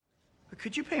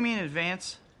Could you pay me in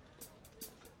advance?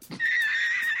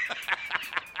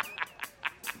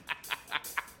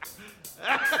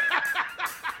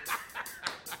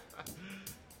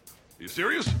 You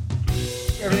serious?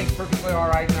 Everything's perfectly all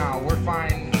right now. We're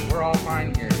fine. We're all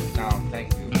fine here now.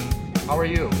 Thank you. How are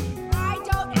you? I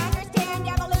don't understand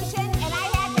evolution, and I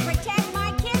had to protect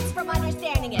my kids from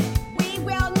understanding it. We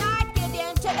will not give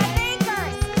in to the thinkers.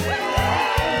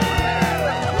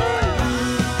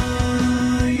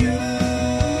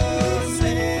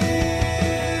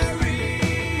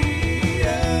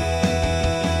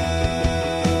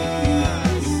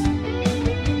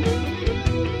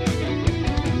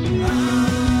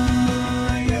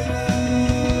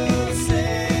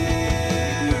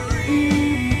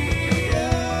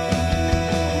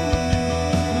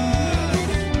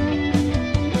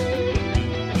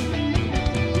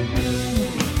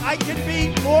 I can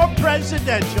be more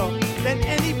presidential than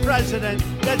any president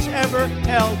that's ever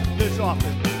held this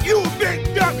office. You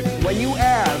big dummy! When you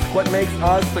ask what makes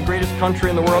us the greatest country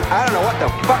in the world, I don't know what the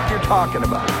fuck you're talking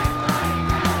about.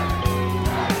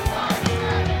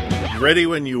 Ready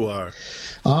when you are.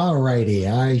 All righty,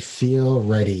 I feel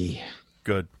ready.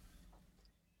 Good.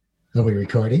 Are we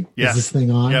recording? Yeah. Is this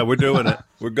thing on? Yeah, we're doing it.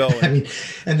 We're going. I mean,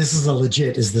 and this is a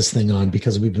legit, is this thing on?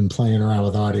 Because we've been playing around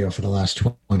with audio for the last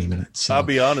 20 minutes. So. I'll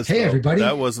be honest. Hey, though, everybody.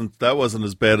 That wasn't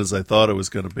as bad as I thought it was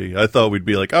going to be. I thought we'd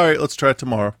be like, all right, let's try it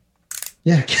tomorrow.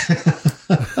 Yeah.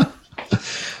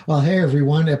 Well, hey,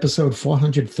 everyone. Episode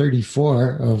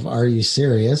 434 of Are You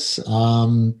Serious?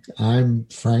 I'm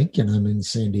Frank, and I'm in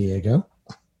San Diego.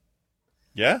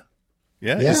 Yeah?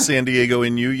 Yeah? Yeah. Is San Diego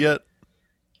in you yet?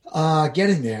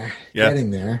 Getting there. Yeah.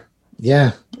 Getting there.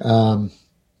 Yeah.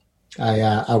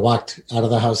 I walked out of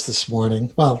the house this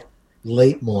morning, well,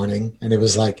 late morning, and it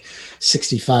was like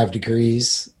 65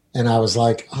 degrees. And I was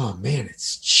like, oh, man,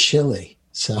 it's chilly.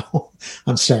 So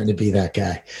I'm starting to be that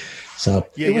guy. So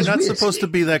Yeah, you're not supposed to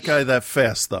be that guy that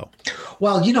fast, though.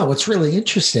 Well, you know, what's really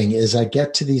interesting is I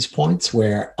get to these points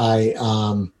where I'll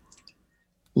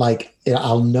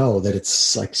know that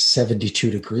it's like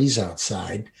 72 degrees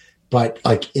outside, but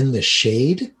like in the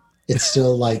shade, it's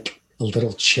still like a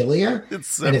little chillier. It's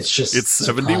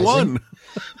 71.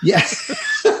 Yeah.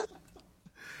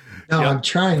 No, Yeah. I'm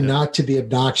trying not to be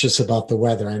obnoxious about the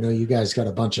weather. I know you guys got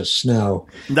a bunch of snow.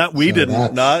 We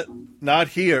didn't. Not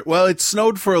here. Well, it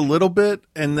snowed for a little bit,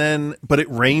 but it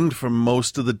rained for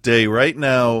most of the day. Right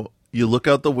now, you look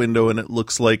out the window and it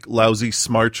looks like lousy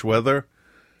Smarch weather.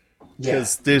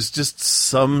 Because there's just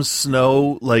some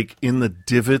snow like in the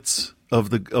divots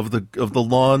of the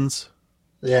lawns.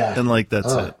 Yeah. And like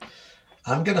that's it.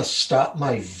 I'm gonna stop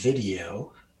my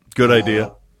video. Good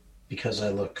idea. Because I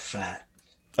look fat.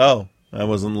 Oh, I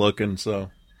wasn't looking, so.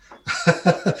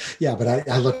 Yeah, but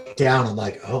I look down, I'm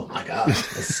like, oh my God,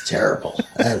 that's terrible.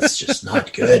 That's just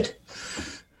not good.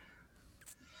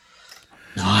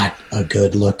 Not a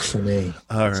good look for me.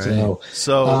 All right.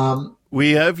 So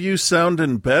we have you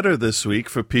sounding better this week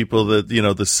for people that,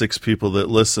 the 6 people that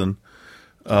listen.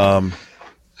 Because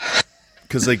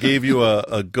I gave you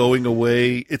a going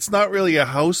away. It's not really a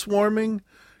housewarming,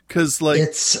 because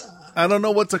I don't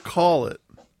know what to call it.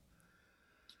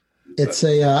 It's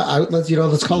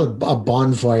let's call it a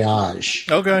bon voyage.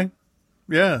 Okay.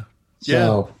 Yeah.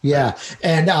 So, yeah.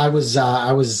 And I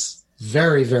was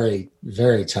very, very,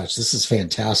 very touched. This is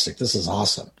fantastic. This is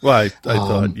awesome. Well, I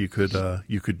thought you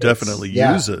could definitely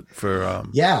use it for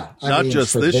not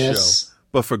just this show,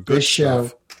 but for good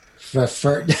stuff.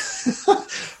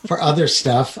 For other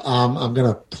stuff. I'm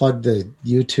gonna plug the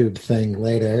YouTube thing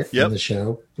later in the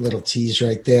show. Little tease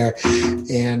right there.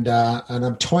 And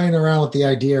I'm toying around with the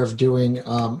idea of doing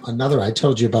another. I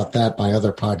told you about that, my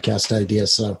other podcast idea.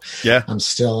 So yeah, I'm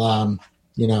still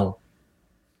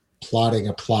plotting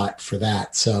a plot for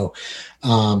that. So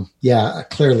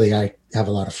clearly I have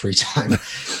a lot of free time.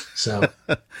 So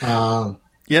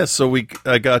so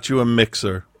I got you a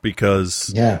mixer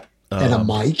because and a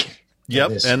mic.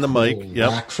 Yep, and the mic. Yep,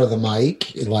 rack for the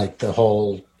mic, like the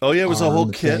whole. Oh yeah, it was a whole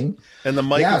kit, thing. And the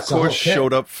mic, of course,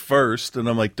 showed up first. And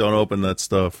I'm like, don't open that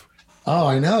stuff. Oh,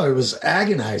 I know. It was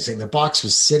agonizing. The box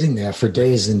was sitting there for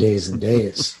days and days and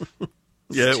days.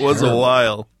 Yeah, it was a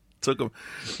while. Took a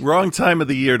wrong time of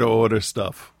the year to order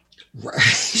stuff. Right.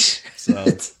 So.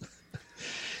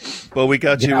 But we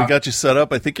got you. We got you set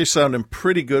up. I think you're sounding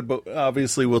pretty good, but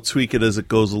obviously we'll tweak it as it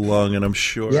goes along. And I'm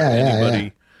sure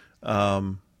anybody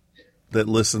that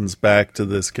listens back to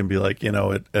this can be like,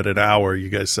 at an hour, you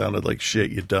guys sounded like shit,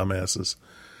 you dumbasses.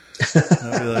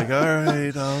 I'll be like, all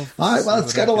right. Well,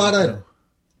 it's got a lot of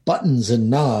buttons and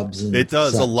knobs. And it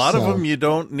does. stuff, a lot of them you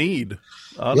don't need,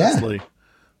 honestly. Yeah.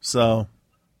 So,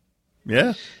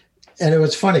 yeah. And it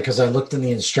was funny because I looked in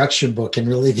the instruction book, and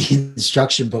really the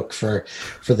instruction book for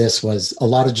this was a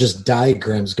lot of just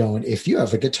diagrams going, if you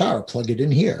have a guitar, plug it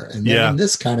in here. And then in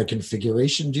this kind of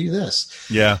configuration, do this.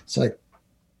 Yeah. It's like,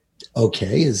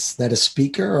 okay, is that a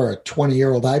speaker or a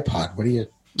 20-year-old iPod? What are you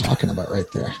talking about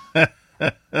right there?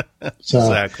 So,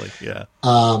 exactly. Yeah.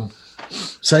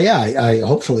 So yeah, I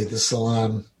hopefully this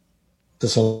will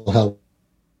help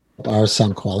our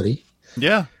sound quality.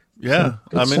 Yeah. Yeah.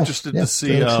 So, I'm stuff. interested to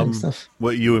see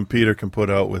what you and Peter can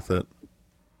put out with it.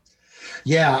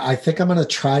 Yeah, I think I'm gonna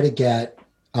try to get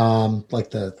like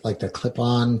the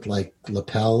clip-on like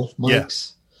lapel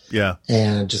mics. Yeah.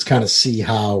 And just kind of see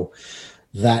how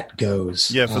that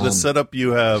goes. Yeah, for the setup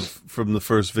you have from the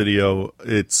first video,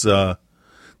 it's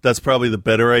that's probably the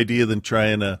better idea than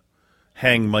trying to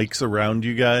hang mics around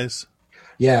you guys.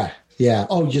 Yeah. Yeah.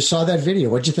 Oh, you saw that video.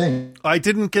 What'd you think? I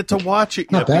didn't get to watch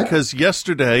it yet because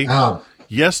yesterday,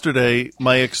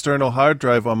 my external hard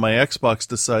drive on my Xbox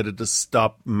decided to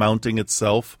stop mounting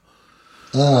itself.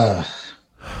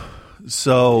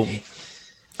 So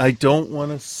I don't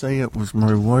want to say it was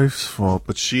my wife's fault,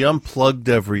 but she unplugged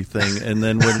everything, and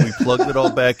then when we plugged it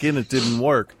all back in, it didn't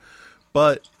work.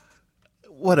 But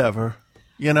whatever,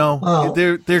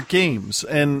 they're games,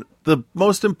 and the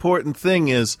most important thing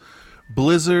is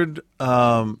Blizzard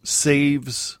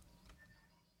saves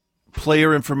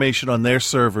player information on their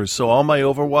servers, so all my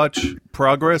Overwatch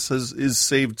progress is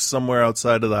saved somewhere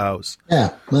outside of the house.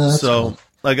 Yeah, well, so cool.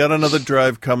 I got another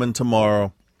drive coming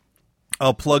tomorrow.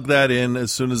 I'll plug that in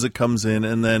as soon as it comes in,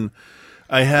 and then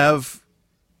I have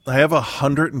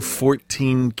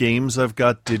 114 games I've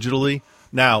got digitally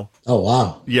now. Oh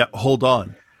wow! Yeah, hold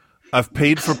on. I've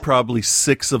paid for probably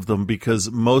 6 of them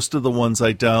because most of the ones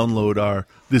I download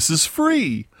this is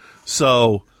free.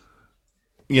 So,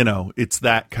 it's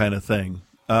that kind of thing.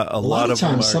 A lot of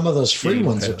times, some of those free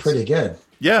ones are pretty good.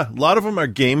 Yeah, a lot of them are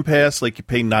Game Pass. Like you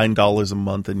pay $9 a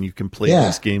month and you can play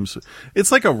these games.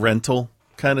 It's like a rental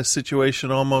kind of situation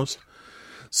almost.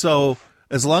 So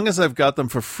as long as I've got them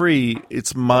for free,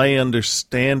 it's my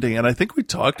understanding, and I think we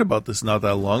talked about this not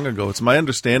that long ago, it's my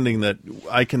understanding that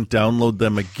I can download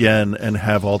them again and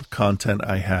have all the content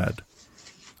I had.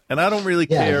 And I don't really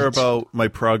care about my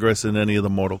progress in any of the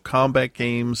Mortal Kombat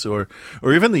games or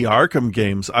even the Arkham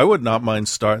games. I would not mind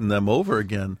starting them over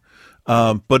again.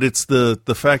 But it's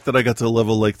the fact that I got to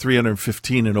level like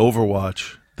 315 in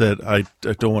Overwatch that I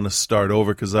don't want to start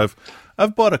over, because I've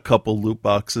bought a couple loot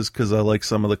boxes because I like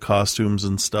some of the costumes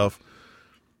and stuff.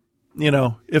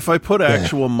 If I put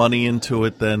actual money into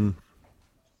it, then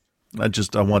I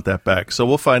want that back. So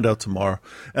we'll find out tomorrow.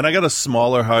 And I got a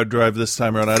smaller hard drive this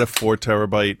time around. I had a 4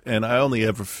 terabyte, and I only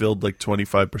ever filled like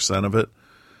 25% of it.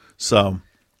 So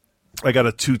I got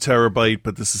a 2 terabyte,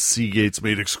 but this is Seagate's,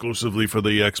 made exclusively for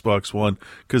the Xbox One,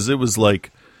 because it was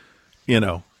like,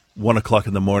 1 o'clock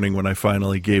in the morning when I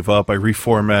finally gave up. I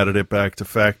reformatted it back to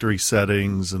factory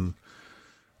settings and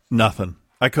nothing.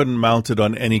 I couldn't mount it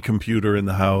on any computer in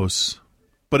the house,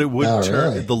 but it would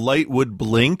turn. Really? The light would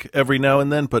blink every now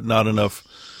and then, but not enough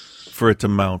for it to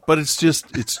mount. But it's just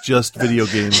video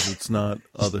games. It's not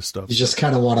other stuff. You just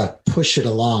kind of want to push it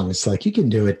along. It's like, you can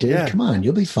do it, dude. Yeah. Come on,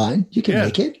 you'll be fine. You can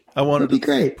make it. I wanted to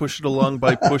great. Push it along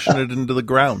by pushing it into the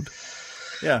ground.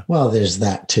 Yeah. Well, there's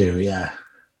that too. Yeah.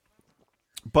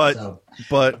 But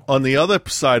on the other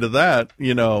side of that,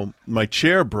 my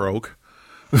chair broke.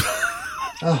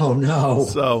 Oh no!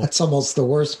 So that's almost the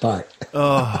worst part.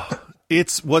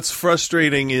 It's what's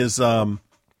frustrating is it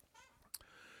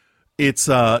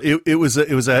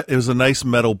was a nice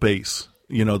metal base.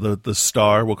 The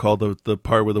star, we'll call the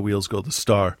part where the wheels go the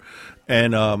star,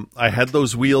 and I had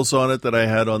those wheels on it that I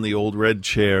had on the old red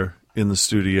chair in the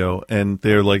studio, and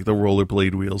they're like the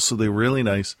rollerblade wheels, so they're really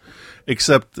nice.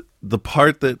 Except the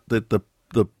part that the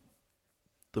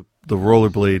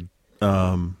rollerblade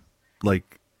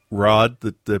like rod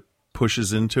that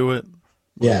pushes into it,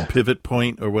 pivot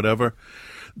point or whatever,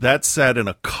 that sat in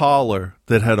a collar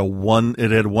that had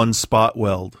one spot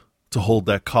weld to hold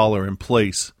that collar in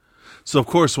place. So of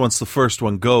course, once the first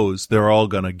one goes, they're all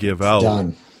gonna give out.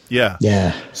 Done. Yeah.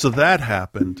 So that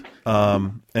happened.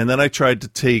 And then I tried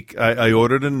to I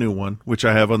ordered a new one, which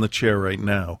I have on the chair right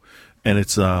now. And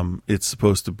it's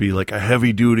supposed to be like a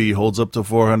heavy duty, holds up to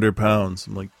 400 pounds.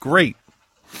 I'm like, great.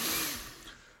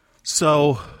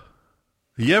 So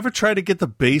you ever try to get the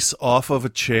base off of a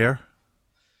chair?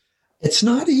 It's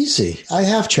not easy. I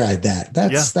have tried that.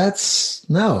 That's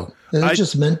no. They're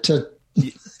just meant to.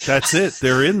 That's it.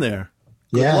 They're in there.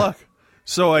 Good luck.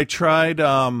 So I tried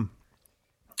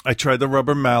the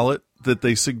rubber mallet that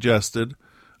they suggested.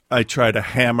 I tried a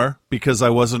hammer because I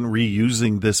wasn't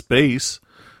reusing this base.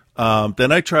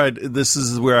 Then I tried, this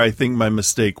is where I think my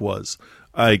mistake was.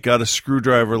 I got a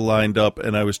screwdriver lined up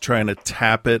and I was trying to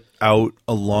tap it out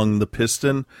along the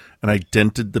piston, and I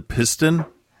dented the piston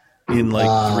in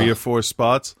like 3 or 4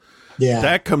 spots. Yeah.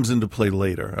 That comes into play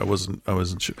later. I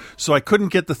wasn't sure. So I couldn't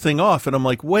get the thing off, and I'm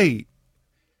like, wait,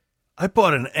 I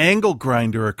bought an angle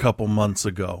grinder a couple months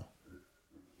ago.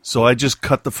 So I just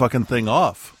cut the fucking thing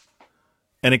off.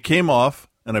 And it came off,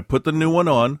 and I put the new one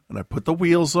on, and I put the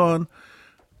wheels on,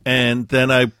 and then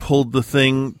I pulled the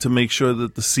thing to make sure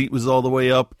that the seat was all the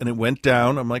way up, and it went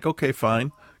down. I'm like, okay,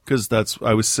 fine, because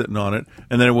I was sitting on it,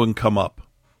 and then it wouldn't come up.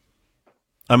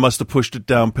 I must have pushed it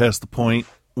down past the point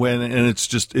and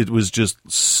it was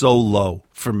just so low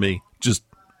for me. Just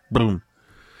boom.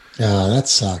 Oh, that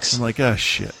sucks. I'm like, oh,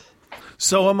 shit.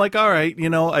 So I'm like, all right,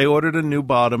 I ordered a new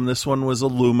bottom. This one was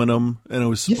aluminum, and it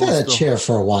was supposed You've had a chair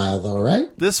for a while, though, right?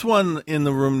 This one in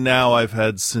the room now I've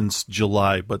had since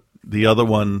July, but the other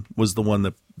one was the one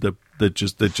that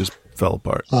just fell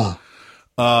apart.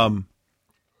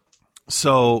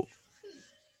 So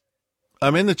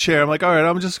I'm in the chair. I'm like, all right,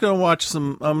 I'm just gonna watch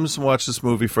this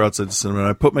movie for Outside the Cinema. And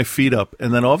I put my feet up,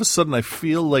 and then all of a sudden I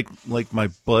feel like my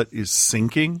butt is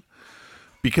sinking,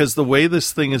 because the way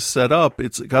this thing is set up,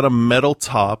 it's got a metal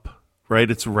top,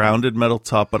 right? It's rounded metal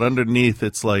top, but underneath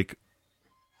it's like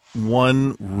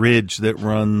one ridge that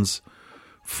runs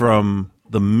from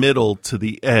the middle to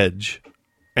the edge,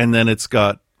 and then it's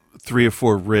got 3 or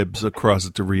 4 ribs across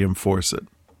it to reinforce it.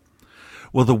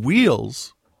 Well, the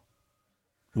wheels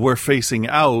were facing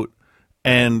out,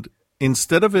 and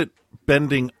instead of it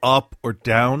bending up or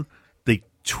down, they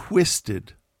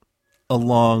twisted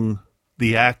along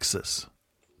the axis.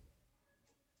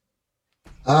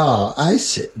 Oh, I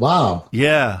see. Wow.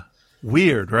 Yeah.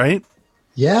 Weird, right?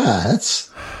 Yeah,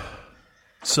 that's...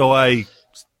 So I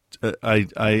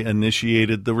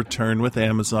initiated the return with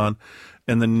Amazon,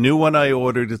 and the new one I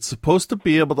ordered, it's supposed to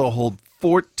be able to hold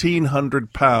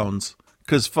 1,400 pounds,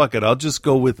 because fuck it, I'll just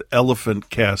go with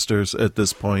elephant casters at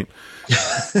this point.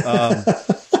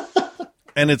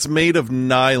 And it's made of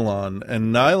nylon,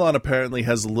 and nylon apparently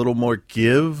has a little more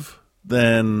give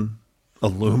than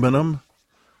aluminum,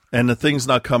 and the thing's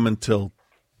not coming till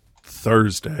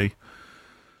Thursday.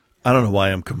 I don't know why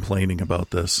I'm complaining about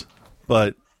this,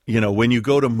 but when you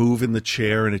go to move in the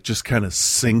chair and it just kind of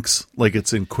sinks like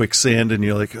it's in quicksand, and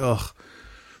you're like, ugh.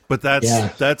 But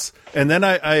that's, and then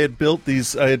I had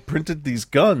printed these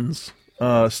guns,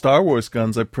 Star Wars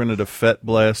guns. I printed a Fett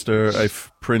blaster. I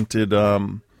printed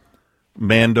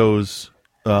Mando's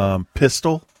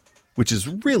pistol, which is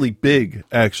really big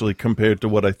actually compared to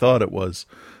what I thought it was.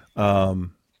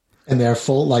 And they're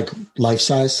full, like life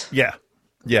size? Yeah.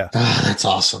 Ah, that's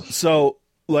awesome. So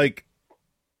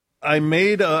I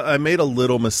made a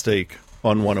little mistake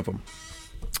on one of them.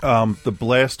 The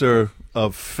blaster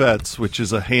of Fett's, which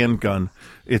is a handgun,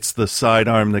 it's the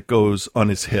sidearm that goes on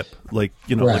his hip, like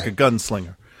like a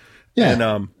gunslinger. Yeah.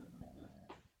 And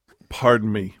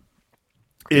pardon me,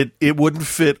 it wouldn't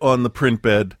fit on the print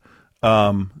bed.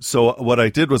 So what I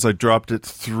did was I dropped it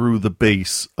through the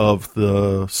base of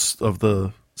the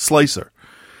slicer,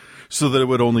 so that it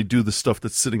would only do the stuff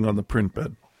that's sitting on the print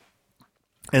bed.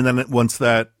 And then once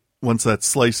that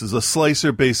slices, a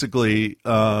slicer basically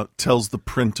tells the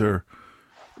printer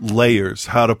layers,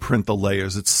 how to print the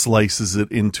layers. It slices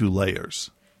it into layers.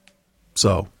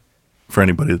 So, for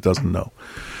anybody that doesn't know.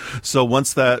 So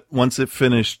once it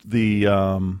finished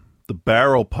the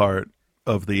barrel part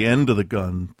of the end of the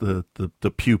gun,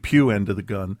 the pew pew end of the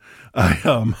gun,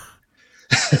 I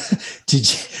Did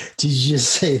you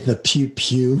just say the pew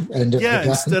pew end of the gun? Yeah,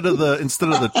 instead of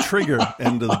the trigger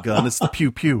end of the gun, it's the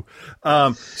pew pew.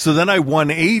 So then I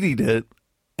 180'd it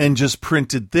and just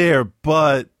printed there,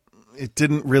 but it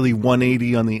didn't really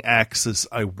 180 on the axis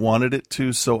I wanted it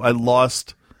to, so I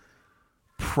lost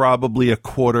probably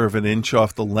 1/4 of an inch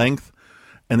off the length.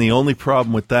 And the only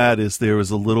problem with that is there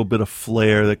was a little bit of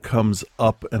flare that comes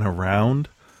up and around,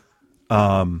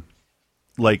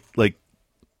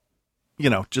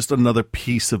 just another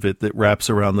piece of it that wraps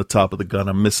around the top of the gun.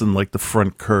 I'm missing like the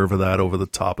front curve of that over the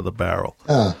top of the barrel.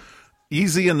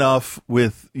 Easy enough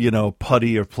with,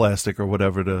 putty or plastic or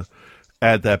whatever to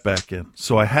add that back in.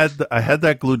 So I had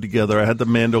that glued together. I had the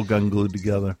Mando gun glued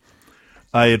together.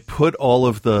 I had put all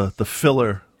of the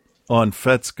filler on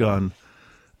Fett's gun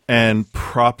and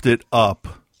propped it up.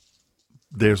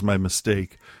 There's my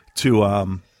mistake,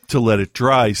 to let it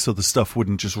dry so the stuff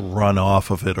wouldn't just run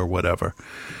off of it or whatever.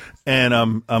 And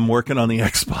I'm working on the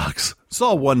Xbox. It's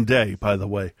all one day, by the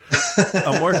way.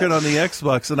 I'm working on the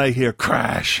Xbox and I hear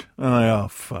crash. I'm like, oh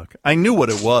fuck. I knew what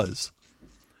it was.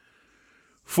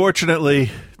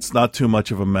 Fortunately, it's not too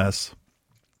much of a mess.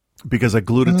 because I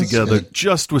glued it together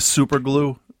just with super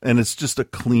glue, and it's just a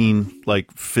clean,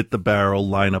 like, fit the barrel,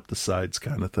 line up the sides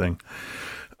kind of thing.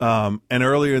 And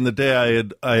earlier in the day,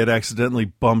 I had accidentally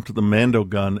bumped the Mando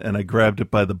gun, and I grabbed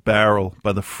it by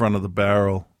the front of the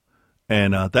barrel,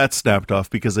 and that snapped off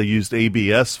because I used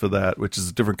ABS for that, which is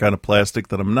a different kind of plastic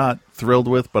that I'm not thrilled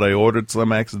with, but I ordered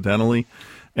some accidentally,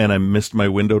 and I missed my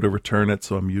window to return it,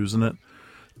 so I'm using it.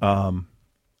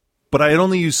 But I had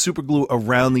only used super glue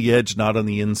around the edge, not on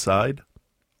the inside,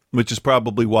 which is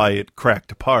probably why it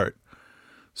cracked apart.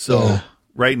 So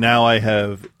right now I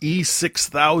have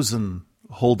E6000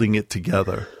 holding it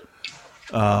together.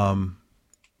 And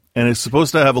it's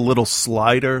supposed to have a little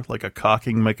slider, like a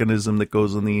cocking mechanism that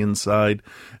goes on the inside,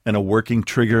 and a working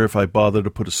trigger if I bother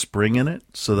to put a spring in it.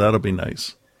 So that'll be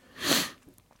nice.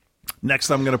 Next,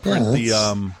 I'm going to print the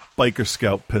Biker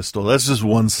Scout pistol. That's just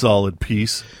one solid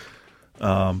piece.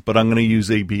 But I'm going to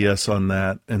use ABS on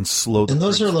that and slow the. And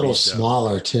those are a little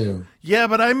smaller too. Yeah,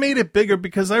 but I made it bigger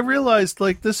because I realized,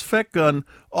 like, this FET gun,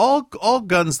 all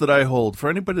guns that I hold, for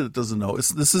anybody that doesn't know,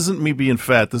 this isn't me being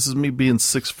fat. This is me being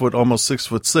 6 foot, almost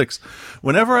 6'6".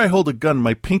 Whenever I hold a gun,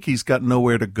 my pinky's got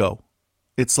nowhere to go.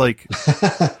 It's like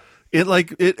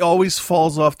it always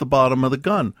falls off the bottom of the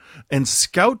gun. And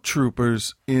scout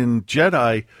troopers in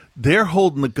Jedi, they're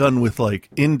holding the gun with like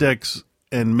index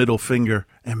and middle finger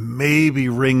and maybe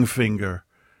ring finger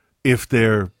if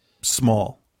they're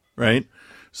small, right?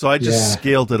 So I just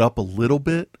scaled it up a little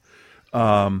bit.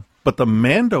 But the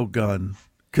Mando gun,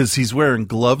 because he's wearing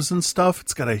gloves and stuff,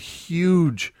 it's got a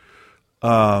huge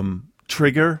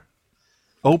trigger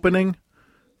opening.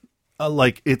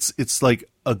 Like it's like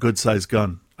a good sized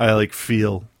gun. I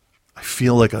feel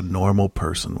like a normal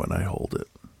person when I hold it.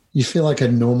 You feel like a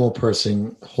normal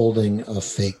person holding a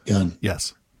fake gun.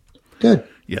 Yes. Good.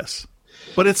 Yes.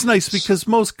 But it's nice because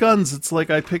most guns, it's like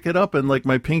I pick it up and like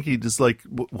my pinky just like,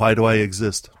 why do I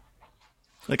exist?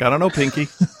 Like, I don't know, pinky.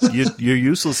 You're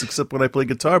useless except when I play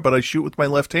guitar, but I shoot with my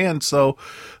left hand, so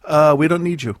we don't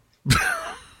need you.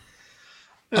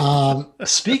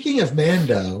 Speaking of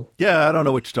Mando. Yeah, I don't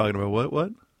know what you're talking about.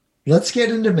 What? Let's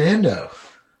get into Mando.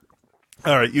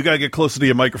 All right, you got to get closer to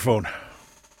your microphone.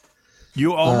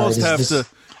 You almost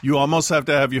You almost have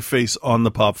to have your face on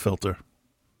the pop filter.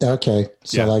 Okay.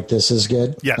 So like this is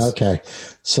good? Yes. Okay.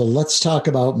 So let's talk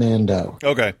about Mando.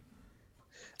 Okay.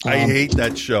 I hate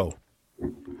that show.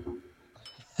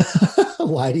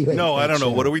 Why do you hate No, that I don't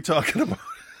know. show? What are we talking about?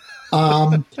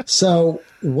 So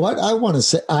what I want to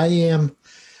say, I'm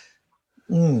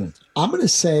going to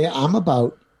say I'm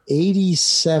about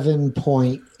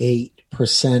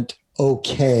 87.8%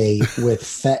 okay with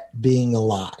Fett being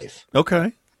alive.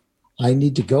 Okay. I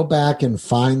need to go back and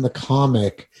find the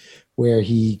comic where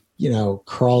he,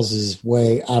 crawls his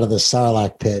way out of the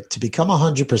Sarlacc pit to become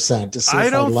 100% to see I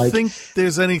don't think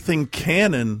there's anything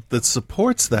canon that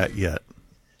supports that yet.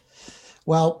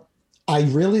 Well, I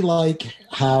really like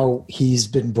how he's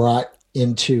been brought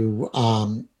into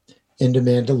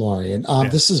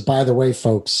Mandalorian. This is, by the way,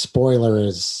 folks,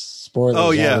 spoilers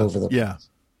all over the place.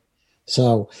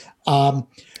 So I'll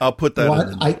put that in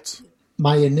the notes.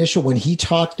 My initial, when he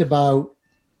talked about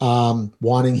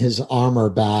wanting his armor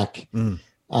back, no,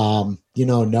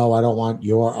 I don't want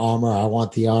your armor. I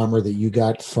want the armor that you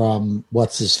got from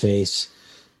what's-his-face,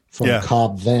 from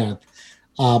Cobb Vanth.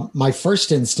 My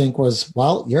first instinct was,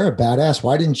 well, you're a badass.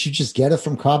 Why didn't you just get it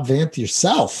from Cobb Vanth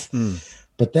yourself?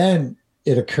 But then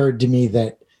it occurred to me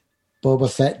that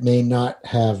Boba Fett may not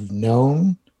have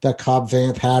known that Cobb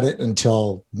Vanth had it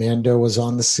until Mando was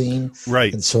on the scene.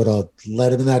 Right. And sort of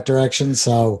led him in that direction.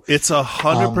 So it's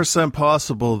 100%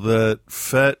 possible that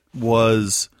Fett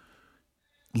was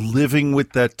living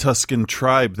with that Tusken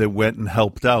tribe that went and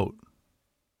helped out.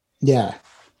 Yeah.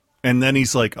 And then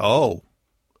he's like, oh,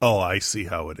 I see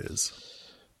how it is.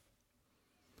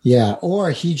 Yeah. Or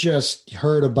he just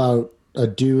heard about a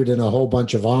dude in a whole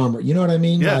bunch of armor. You know what I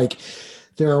mean? Yeah. Like,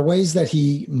 there are ways that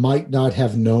he might not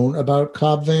have known about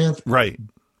Cobb Vanth. Right.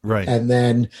 And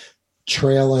then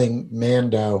trailing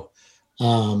Mando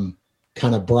kind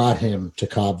of brought him to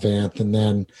Cobb Vanth, and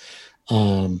then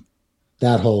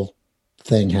that whole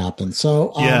thing happened.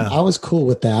 So I was cool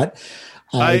with that.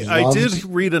 I did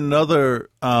read another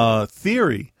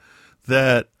theory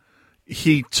that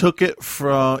he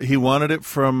wanted it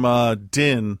from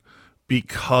Din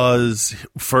because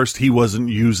first he wasn't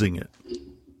using it.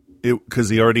 Because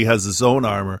he already has his own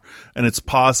armor, and it's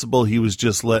possible he was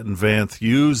just letting Vanth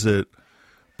use it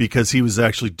because he was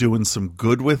actually doing some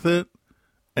good with it,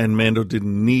 and Mando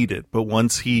didn't need it. But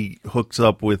once he hooks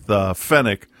up with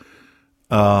Fennec,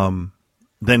 then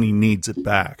he needs it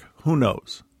back. Who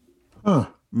knows? Huh.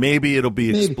 Maybe it'll be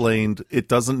explained. It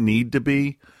doesn't need to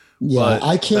be, Yeah,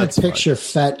 I can't picture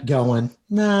Fett going,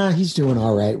 nah, he's doing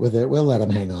all right with it. We'll let him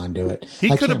hang on to it.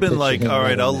 He could have been like, all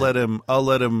right, I'll let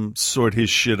him sort his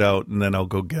shit out and then I'll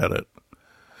go get it.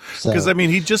 Because, I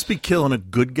mean, he'd just be killing a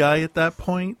good guy at that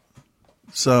point.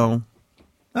 So,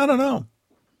 I don't know.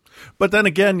 But then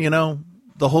again, you know,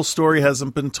 the whole story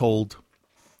hasn't been told.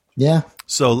 Yeah.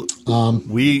 So,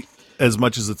 we, as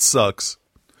much as it sucks,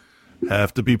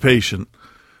 have to be patient.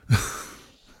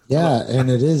 Yeah, and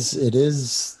it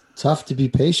is tough to be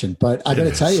patient, but I got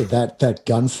to tell you that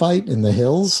gunfight in the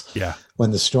hills, when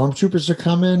the stormtroopers are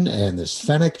coming and this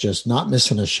Fennec just not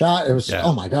missing a shot, it was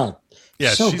oh my god,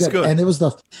 so she's good, and it was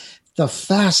the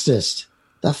fastest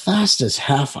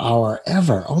half hour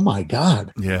ever. Oh my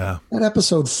god, yeah, that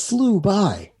episode flew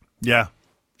by. Yeah,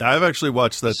 I've actually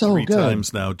watched that 3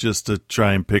 times now just to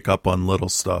try and pick up on little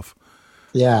stuff.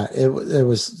 Yeah, it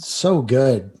was so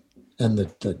good. And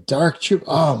the dark troop,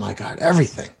 oh my god,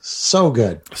 everything so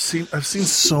good. See, I've seen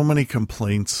so many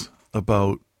complaints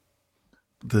about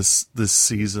this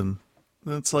season.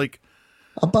 It's like,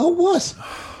 about what?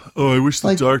 Oh, I wish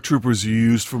the dark troopers you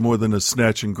used for more than a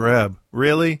snatch and grab.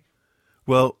 Really?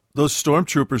 Well, those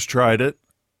stormtroopers tried it,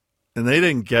 and they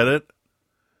didn't get it.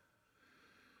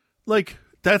 Like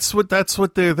that's what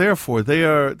they're there for. They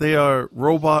are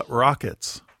robot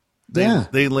rockets.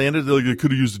 They landed, they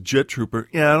could have used a jet trooper.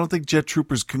 Yeah, I don't think jet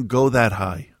troopers can go that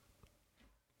high.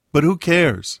 But who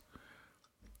cares?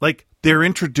 Like, they're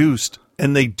introduced,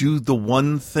 and they do the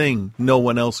one thing no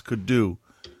one else could do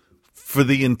for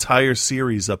the entire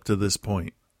series up to this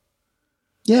point.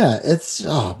 Yeah,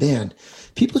 oh man.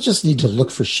 People just need to look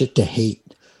for shit to hate,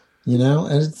 you know?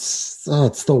 And it's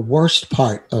the worst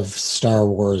part of Star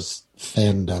Wars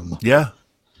fandom. Yeah.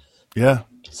 Yeah.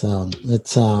 So,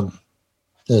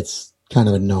 it's kind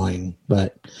of annoying,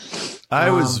 but I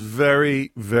was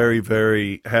very, very,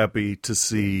 very happy to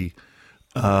see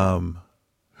how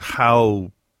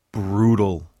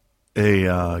brutal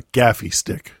a gaffy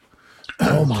stick.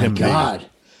 Oh my god!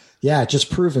 Yeah,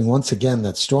 just proving once again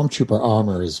that Stormtrooper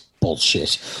armor is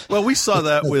bullshit. Well, we saw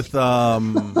that with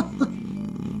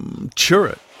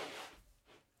Chirrut.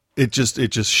 It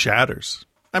just shatters.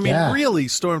 I mean, really,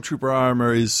 Stormtrooper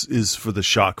armor is for the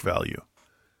shock value.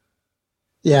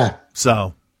 Yeah.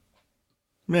 So,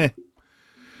 meh.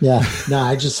 Yeah. No,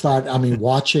 I just thought, I mean,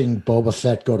 watching Boba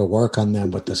Fett go to work on them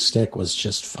with the stick was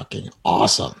just fucking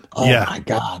awesome. Oh my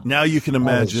god. Now you can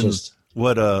imagine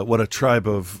what a tribe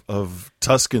of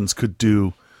Tuskens could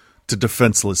do to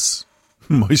defenseless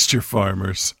moisture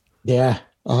farmers. Yeah.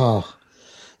 Oh.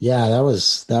 Yeah, that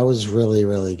was really,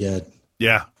 really good.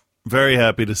 Yeah. Very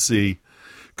happy to see.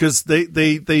 Because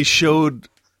they showed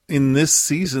in this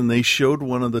season, they showed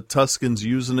one of the Tuskens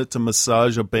using it to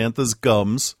massage a bantha's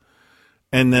gums,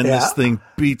 and then this thing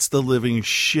beats the living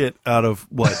shit out of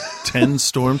 10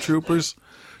 stormtroopers.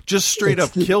 Just straight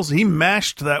up kills. He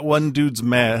mashed that one dude's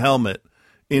helmet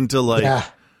into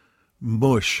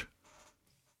mush.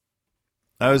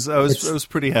 I was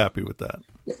pretty happy with that.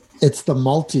 It's the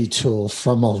multi-tool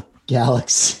from a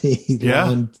galaxy.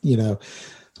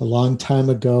 A long time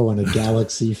ago in a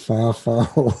galaxy far, far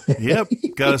away. Yep.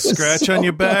 Got a scratch on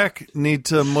your back. Need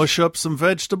to mush up some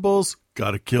vegetables.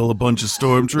 Got to kill a bunch of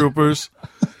stormtroopers.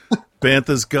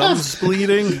 Bantha's gums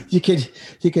bleeding. You could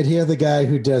hear the guy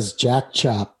who does Jack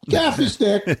Chop. Gaffy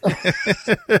stick.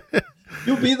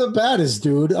 You'll be the baddest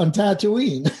dude on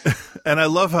Tatooine. And I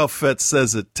love how Fett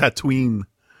says it, Tatooine.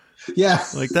 Yeah.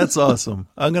 Like, that's awesome.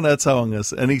 That's how I'm going to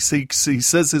say. And he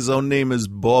says his own name is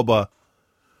Boba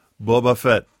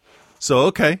Fett. So,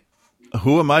 okay.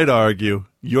 Who am I to argue?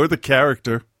 You're the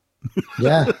character.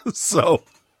 Yeah. So,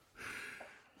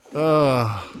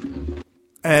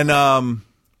 and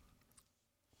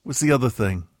what's the other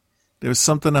thing? There was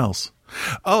something else.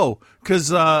 Oh,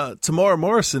 because Tamora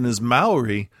Morrison is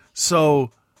Maori, so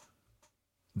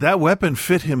that weapon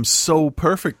fit him so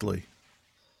perfectly.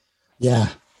 Yeah.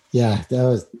 Yeah, that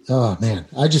was, oh man,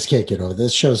 I just can't get over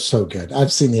this. Show's so good.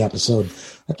 I've seen the episode,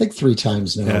 I think 3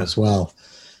 times now as well.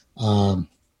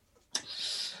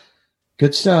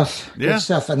 Good stuff. Yeah. Good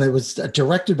stuff. And it was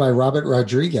directed by Robert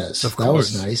Rodriguez. Of that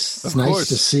course. was nice. It's nice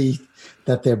to see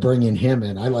that they're bringing him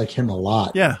in. I like him a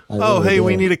lot. Yeah.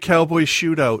 We need a cowboy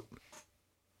shootout.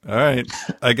 All right.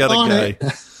 I got a guy.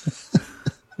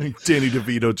 Danny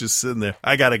DeVito just sitting there.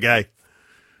 I got a guy.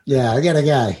 Yeah, I got a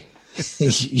guy.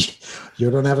 You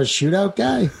don't have a shootout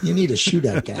guy? You need a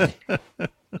shootout guy.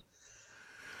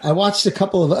 I watched a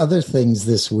couple of other things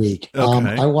this week.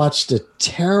 Okay. I watched a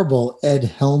terrible Ed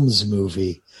Helms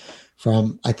movie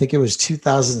from, I think it was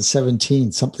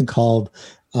 2017, something called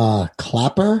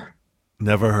Clapper.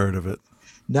 Never heard of it.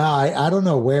 No, I don't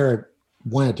know where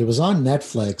went. It was on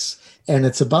Netflix, and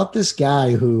it's about this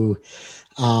guy who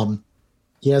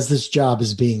he has this job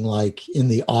as being like in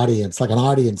the audience, like an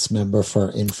audience member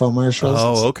for infomercials.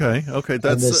 Oh, okay. That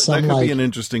could be an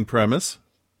interesting premise.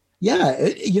 Yeah,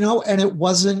 and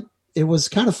it was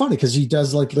kind of funny because he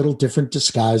does like little different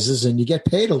disguises, and you get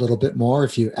paid a little bit more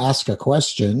if you ask a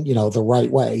question, the right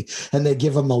way, and they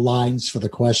give him the lines for the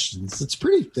questions. It's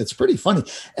pretty funny.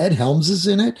 Ed Helms is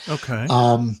in it. Okay.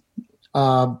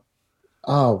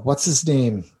 What's his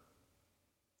name?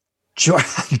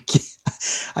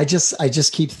 I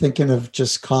just keep thinking of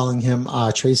just calling him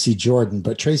Tracy Jordan,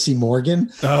 but Tracy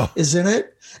Morgan is in it.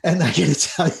 And I gotta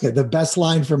tell you, the best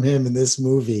line from him in this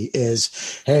movie is,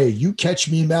 "Hey, you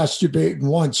catch me masturbating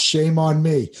once, shame on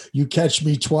me. You catch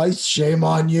me twice, shame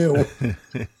on you."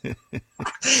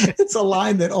 It's a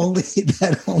line that only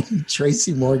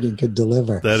Tracy Morgan could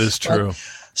deliver. That is true.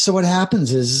 So what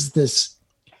happens is this.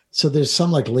 So there's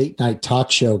some like late night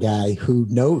talk show guy who's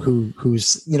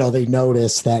they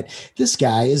notice that this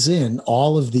guy is in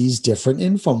all of these different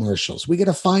infomercials. We got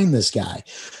to find this guy.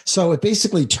 So it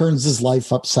basically turns his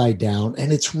life upside down,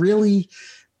 and it's really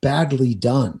badly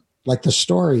done. Like the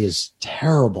story is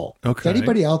terrible. Okay. If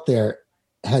anybody out there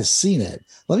has seen it,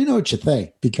 let me know what you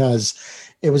think, because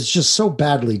it was just so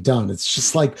badly done. It's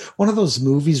just like one of those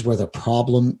movies where the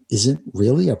problem isn't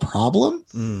really a problem.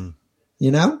 Mm.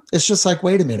 It's just like,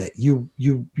 wait a minute, you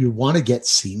want to get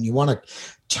seen. You want to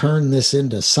turn this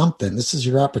into something. This is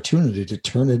your opportunity to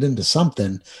turn it into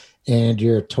something, and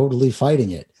you're totally fighting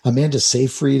it. Amanda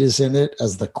Seyfried is in it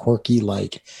as the quirky,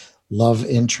 like, love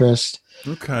interest.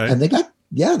 Okay. And they got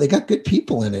good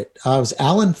people in it. It was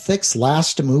Alan Thicke's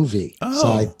last movie.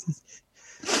 Oh.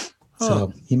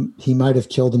 So he might have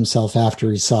killed himself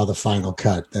after he saw the final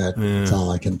cut. That's all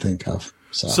I can think of.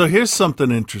 So here's something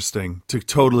interesting to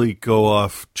totally go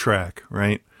off track,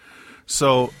 right?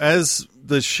 So as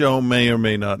the show may or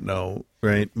may not know,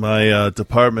 right, my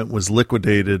department was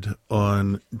liquidated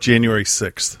on January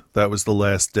 6th. That was the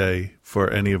last day for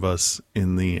any of us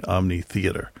in the Omni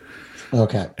Theater.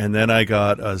 Okay. And then I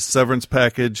got a severance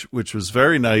package, which was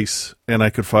very nice, and I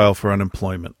could file for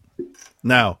unemployment.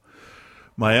 Now,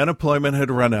 my unemployment had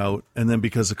run out, and then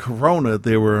because of Corona,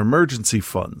 there were emergency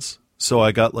funds. So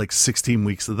I got like 16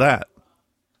 weeks of that.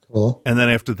 Cool. And then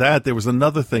after that, there was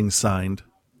another thing signed,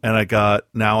 and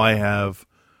now I have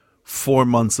 4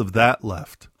 months of that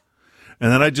left.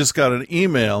 And then I just got an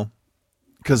email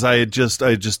because I had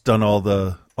just done all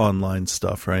the online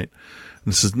stuff, right?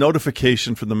 And this is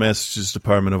notification from the Massachusetts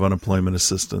Department of Unemployment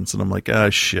Assistance. And I'm like,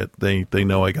 shit, they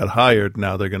know I got hired.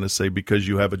 Now they're going to say because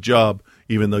you have a job,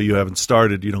 even though you haven't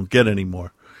started, you don't get any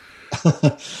more.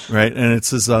 Right. And it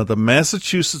says the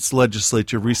Massachusetts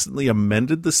legislature recently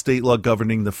amended the state law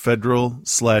governing the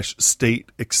federal/state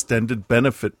extended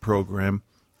benefit program.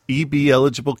 EB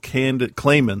eligible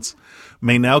claimants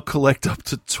may now collect up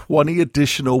to 20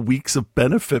 additional weeks of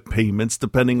benefit payments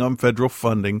depending on federal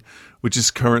funding, which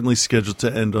is currently scheduled to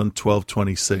end on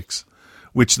 12/26,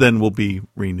 which then will be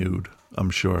renewed, I'm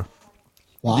sure.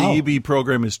 Wow. The EB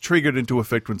program is triggered into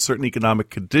effect when certain economic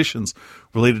conditions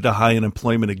related to high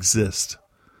unemployment exist.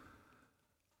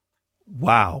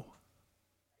 Wow.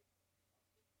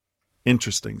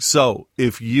 Interesting. So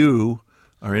if you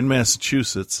are in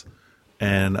Massachusetts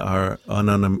and are on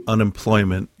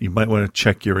unemployment, you might want to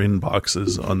check your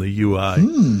inboxes on the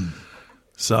UI.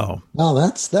 So, well,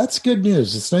 that's good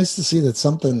news. It's nice to see that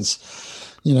something's,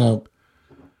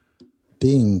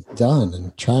 being done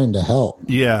and trying to help.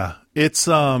 Yeah. It's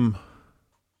all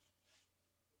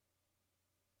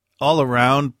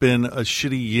around been a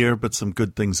shitty year, but some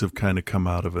good things have kind of come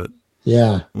out of it.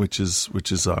 Yeah, which is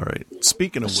all right.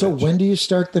 Speaking of which, when do you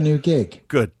start the new gig?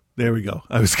 Good, there we go.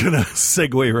 I was gonna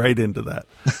segue right into that.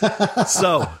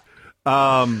 So,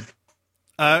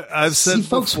 I've said, see,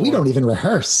 folks, before, we don't even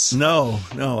rehearse. No,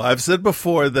 I've said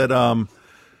before that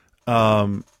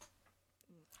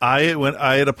when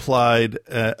I had applied,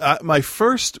 my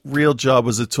first real job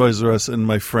was at Toys R Us, and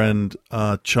my friend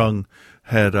Chung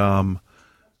had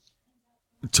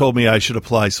told me I should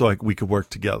apply so we could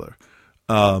work together.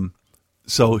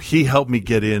 So he helped me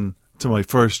get in to my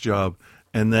first job,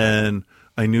 and then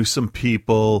I knew some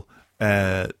people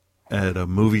at a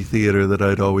movie theater that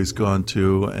I'd always gone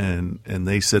to, and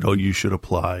they said, "Oh, you should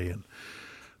apply." And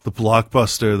the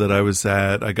Blockbuster that I was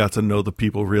at, I got to know the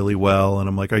people really well. And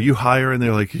I'm like, "Are you hiring?"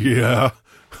 They're like, "Yeah."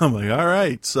 I'm like, "All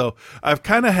right." So I've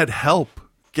kind of had help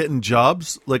getting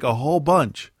jobs, like a whole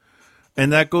bunch.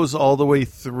 And that goes all the way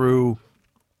through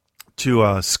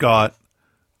to Scott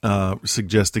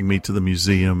suggesting me to the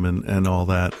museum and all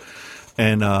that.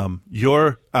 And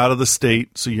you're out of the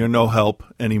state, so you're no help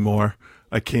anymore.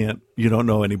 You don't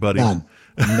know anybody. None.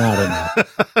 Not enough.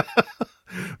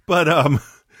 But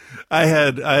I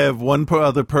have one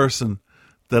other person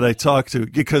that I talked to,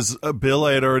 because Bill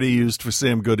I had already used for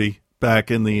Sam Goody back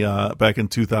in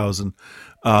 2000,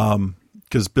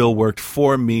 because Bill worked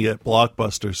for me at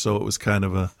Blockbuster, so it was kind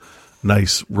of a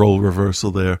nice role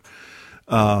reversal there.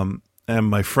 And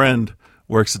my friend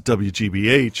works at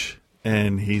WGBH,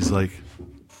 and he's like,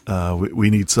 we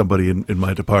need somebody in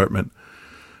my department.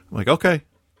 I'm like, okay.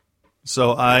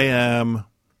 So I am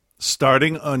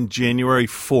starting on January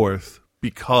 4th,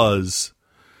 because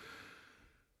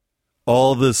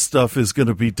all this stuff is going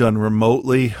to be done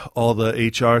remotely. All the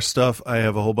HR stuff, I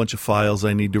have a whole bunch of files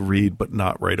I need to read, but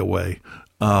not right away.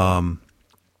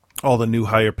 All the new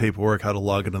hire paperwork, how to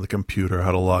log into the computer,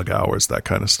 how to log hours, that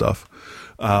kind of stuff.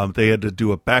 They had to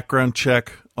do a background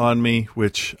check on me,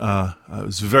 which I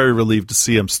was very relieved to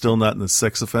see I'm still not in the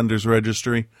sex offenders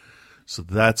registry. So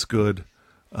that's good.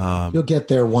 You'll get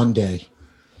there one day.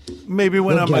 Maybe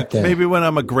when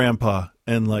I'm a grandpa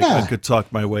and I could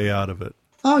talk my way out of it.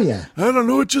 Oh yeah. I don't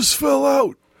know. It just fell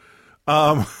out.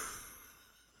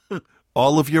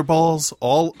 All of your balls,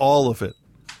 all of it,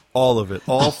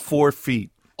 all 4 feet.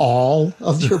 All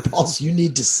of your balls. You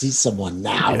need to see someone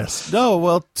now. Yes. No.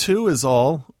 Well, 2 is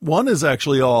all. 1 is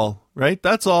actually all. Right.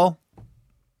 That's all.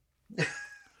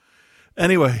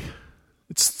 Anyway,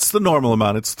 it's the normal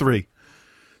amount. It's 3.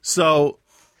 So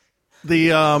the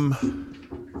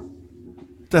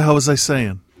hell was I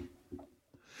saying?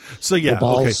 So yeah,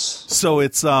 okay. So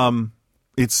it's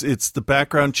the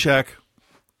background check,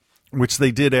 which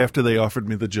they did after they offered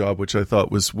me the job, which I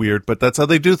thought was weird, but that's how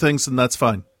they do things, and that's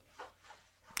fine.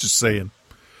 Just saying.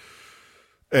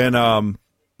 And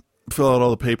fill out all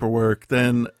the paperwork.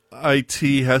 Then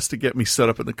IT has to get me set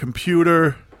up in the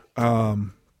computer. I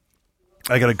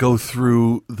got to go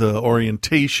through the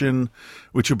orientation,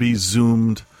 which will be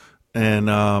Zoomed. And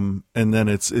then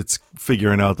it's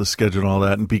figuring out the schedule and all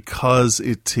that. And because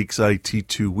it takes IT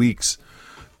 2 weeks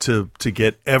to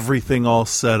get everything all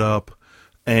set up,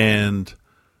 and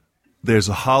there's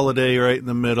a holiday right in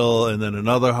the middle, and then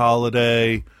another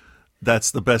holiday,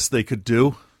 that's the best they could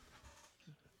do.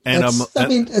 And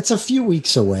it's a few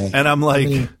weeks away. And I'm like,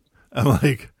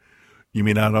 you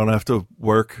mean I don't have to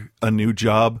work a new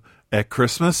job at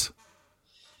Christmas?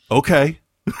 Okay.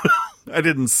 I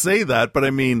didn't say that, but I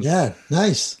mean, yeah,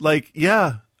 nice. I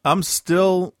can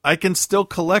still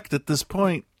collect at this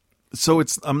point. So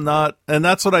I'm not, and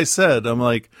that's what I said. I'm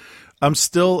like, I'm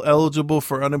still eligible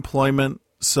for unemployment.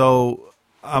 So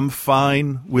I'm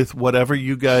fine with whatever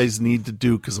you guys need to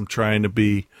do, because I'm trying to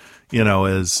be,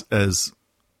 as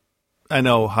I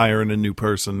know hiring a new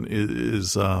person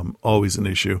is always an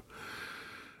issue.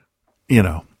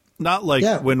 Not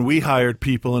like when we hired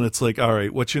people and it's like, all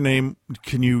right, what's your name?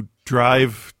 Can you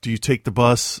drive? Do you take the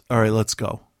bus? All right, let's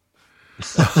go.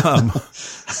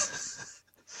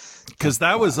 Because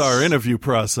that was our interview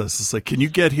process. It's like, can you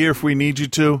get here if we need you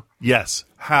to? Yes.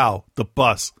 How? The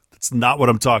bus. That's not what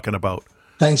I'm talking about.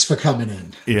 Thanks for coming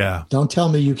in. Yeah. Don't tell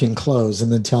me you can close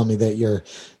and then tell me that your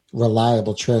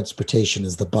reliable transportation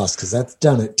is the bus, because that's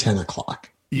done at 10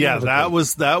 o'clock. Yeah, that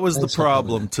was the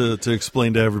problem to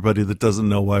explain to everybody that doesn't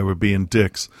know why we're being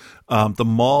dicks. The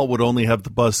mall would only have the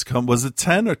bus come. Was it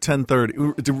 10 or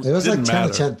 10:30? It was like 10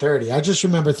 or 10:30. I just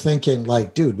remember thinking,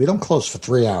 like, dude, we don't close for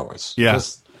 3 hours. Yeah.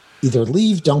 Just either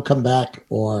leave, don't come back,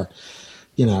 or,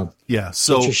 yeah.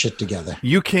 So get your shit together.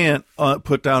 You can't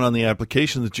put down on the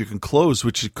application that you can close,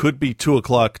 which it could be 2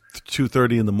 o'clock,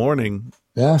 2:30 in the morning.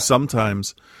 Yeah.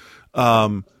 Sometimes.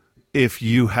 If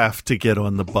you have to get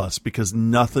on the bus, because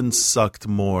nothing sucked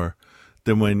more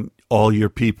than when all your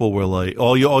people were like,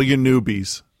 all your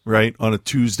newbies, right, on a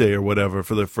Tuesday or whatever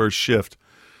for their first shift.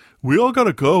 We all got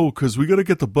to go because we got to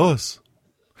get the bus.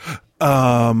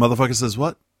 Motherfucker says,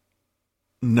 what?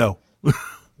 No.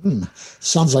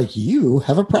 Sounds like you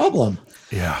have a problem.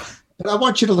 Yeah. But I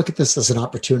want you to look at this as an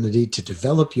opportunity to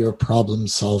develop your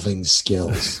problem-solving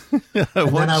skills. And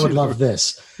then I would love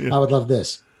this. Yeah. I would love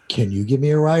this. Can you give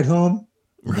me a ride home?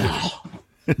 Right.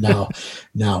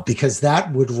 No, because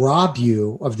that would rob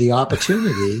you of the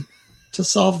opportunity to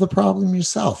solve the problem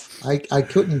yourself. I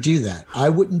couldn't do that. I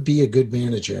wouldn't be a good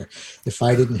manager if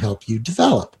I didn't help you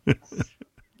develop.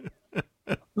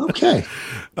 Okay.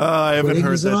 I haven't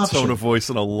heard that tone of voice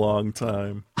in a long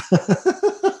time.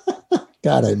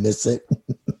 God, I miss it.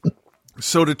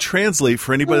 So to translate,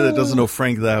 for anybody that doesn't know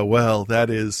Frank that well, that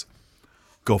is,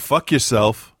 go fuck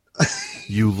yourself.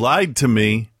 You lied to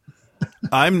me.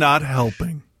 I'm not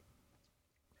helping.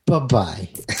 Bye-bye.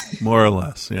 More or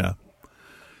less, yeah.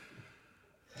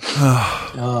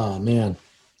 Oh, man.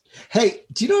 Hey,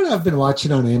 do you know what I've been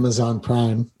watching on Amazon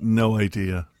Prime? No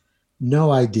idea.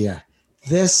 No idea.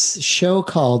 this show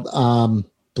called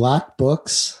Black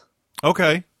Books.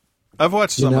 Okay. I've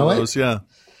watched some of those, yeah.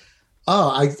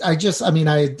 Oh, I mean,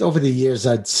 over the years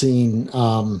I'd seen,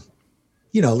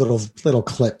 little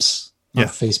clips on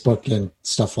Facebook and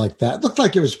stuff like that. It looked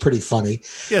like it was pretty funny.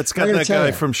 Yeah, it's got that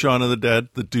guy from Shaun of the Dead,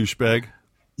 the douchebag.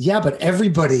 Yeah, but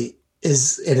everybody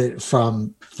is in it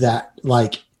from that,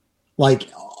 like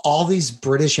all these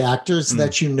British actors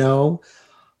that you know,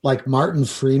 like Martin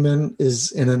Freeman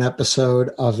is in an episode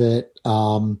of it.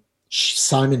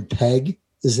 Simon Pegg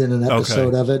is in an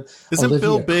episode of it. Isn't Olivia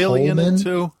Bill Bailey Colman. in it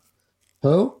too?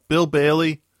 Who? Bill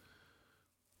Bailey.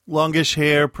 Longish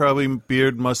hair, probably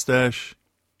beard, mustache.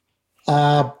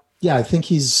 Yeah, I think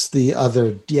he's the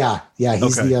other. Yeah,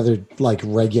 he's the other like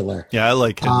regular. Yeah, I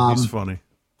like him. He's funny.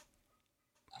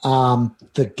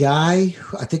 The guy,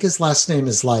 I think his last name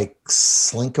is like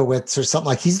Slinkowitz or something.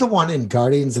 Like he's the one in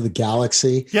Guardians of the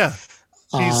Galaxy. Yeah,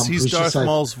 he's Darth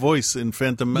Maul's voice in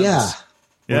Phantom Menace.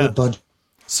 Yeah, a bunch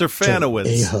Sir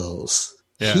Fanowitz. A-holes.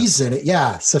 Yeah. He's in it.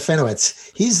 Yeah, Sir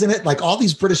Fanowitz. He's in it. Like all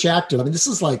these British actors. I mean, this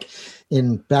is like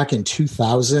back in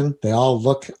 2000. They all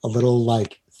look a little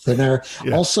like thinner.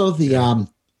 Yeah. Also, the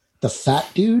fat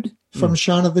dude from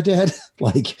Shaun of the Dead,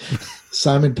 like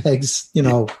Simon Pegg's,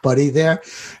 buddy there.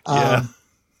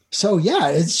 So yeah,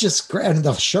 it's just great. And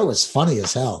the show is funny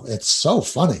as hell. It's so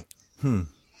funny.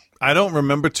 I don't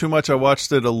remember too much. I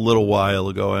watched it a little while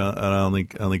ago, and I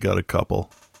only got a couple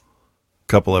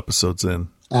episodes in.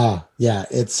 Yeah,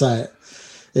 it's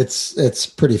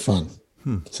pretty fun.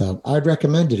 So I'd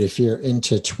recommend it if you're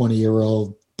into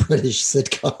 20-year-old British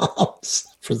sitcoms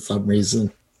for some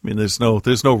reason. I mean, there's no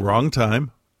wrong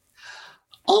time.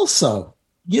 Also,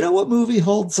 you know what movie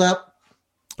holds up?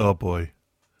 Oh boy.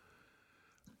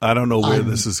 I don't know where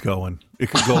this is going. It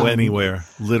could go anywhere,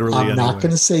 literally anywhere. I'm not going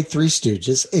to say Three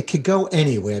Stooges. It could go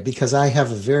anywhere because I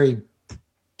have a very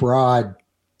broad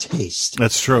taste.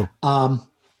 That's true.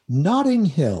 Notting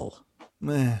Hill.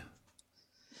 Meh.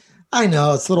 I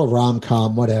know it's a little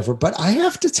rom-com, whatever, but I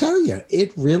have to tell you,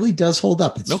 it really does hold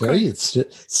up. It's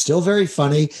still very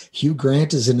funny. Hugh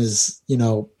Grant is in his,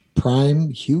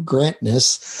 prime Hugh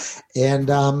Grantness. And,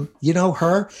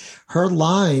 her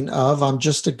line of, I'm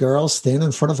just a girl standing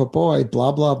in front of a boy,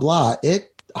 blah, blah, blah.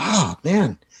 It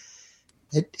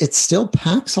still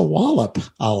packs a wallop,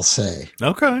 I'll say.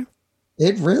 Okay.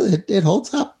 It really, it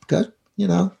holds up good.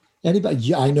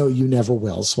 Anybody, I know you never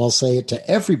will. So I'll say it to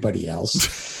everybody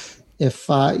else. If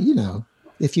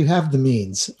you have the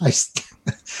means,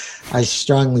 I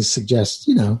strongly suggest,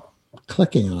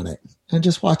 clicking on it and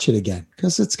just watch it again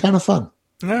because it's kind of fun.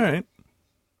 All right.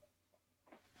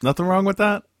 Nothing wrong with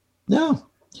that? No.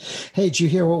 Hey, did you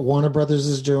hear what Warner Brothers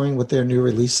is doing with their new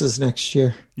releases next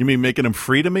year? You mean making them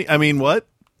free to me? I mean, what?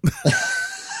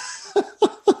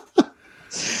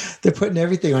 They're putting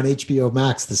everything on HBO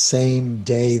Max the same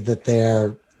day that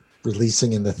they're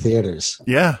releasing in the theaters.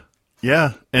 Yeah.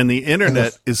 Yeah. And the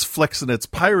internet is flexing its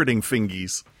pirating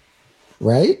fingies.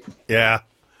 Right? Yeah.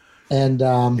 And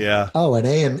and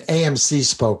AMC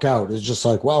spoke out. It's just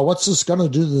like, well, what's this gonna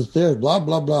do to the theater? Blah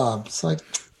blah blah. It's like,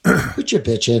 put your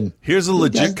bitch in. Here's a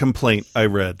legit complaint I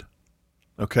read.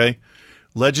 Okay,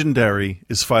 Legendary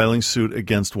is filing suit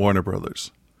against Warner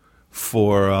Brothers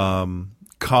for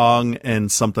Kong and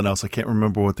something else. I can't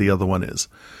remember what the other one is,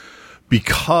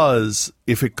 because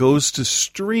if it goes to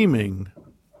streaming,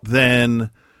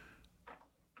 then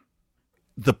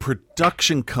the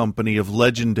production company of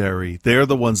Legendary, they're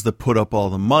the ones that put up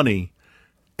all the money,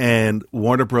 and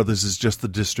Warner Brothers is just the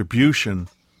distribution.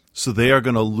 So they are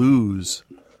going to lose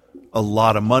a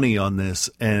lot of money on this,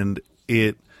 and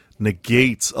it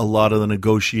negates a lot of the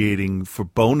negotiating for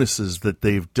bonuses that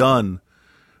they've done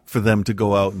for them to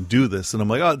go out and do this. And I'm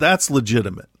like, oh, that's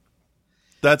legitimate.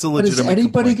 That's a legitimate But is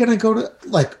anybody going to go to,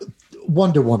 like,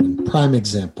 Wonder Woman, prime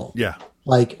example? Yeah.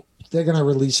 Like, they're going to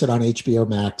release it on HBO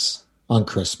Max on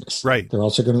Christmas. Right. They're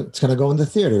also it's going to go in the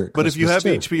theater. But if you have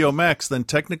HBO Max, then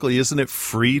technically isn't it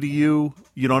free to you?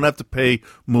 You don't have to pay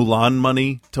Mulan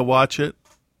money to watch it.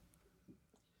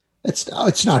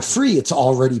 It's not free. It's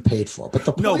already paid for. But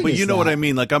the point but you know what I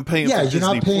mean. Like I'm paying for Disney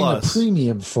you're not paying Plus. a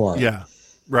premium for it. Yeah.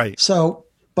 Right. So,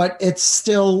 but it's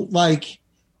still like,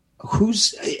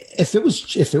 if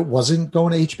it wasn't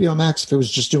going to HBO Max, if it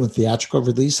was just doing theatrical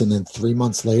release and then 3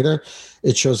 months later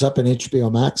it shows up in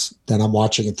HBO Max, then I'm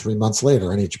watching it 3 months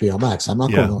later on HBO Max. I'm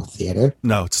not going to a theater.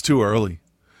 No, it's too early.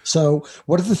 So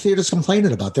what are the theaters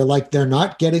complaining about? They're like, they're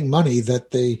not getting money that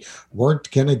they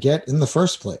weren't going to get in the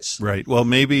first place. Right. Well,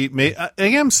 maybe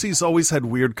AMC's always had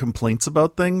weird complaints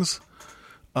about things.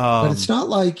 But it's not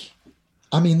like,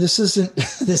 I mean, this isn't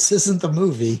the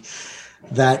movie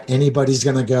that anybody's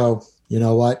going to go, you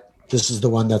know what? this is the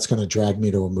one that's going to drag me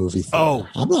to a movie theater. Oh,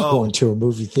 I'm not going to a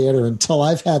movie theater until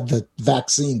I've had the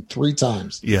vaccine 3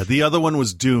 times. Yeah, the other one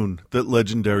was Dune that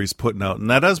Legendary's putting out, and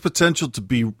that has potential to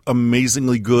be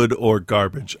amazingly good or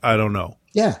garbage. I don't know.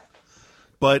 Yeah.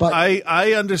 But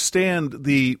I understand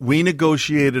we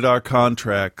negotiated our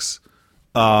contracts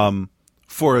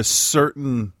for a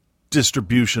certain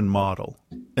distribution model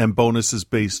and bonuses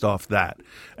based off that.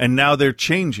 And now they're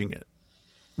changing it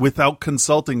without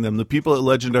consulting them. The people at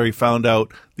Legendary found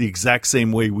out the exact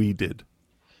same way we did.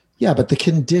 Yeah, but the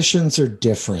conditions are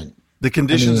different. The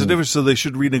conditions are different, so they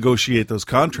should renegotiate those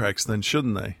contracts then,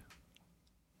 shouldn't they?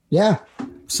 Yeah.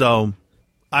 So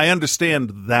I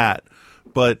understand that,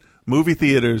 but movie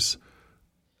theaters,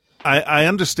 I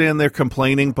understand they're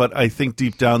complaining, but I think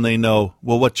deep down they know,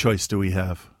 well, what choice do we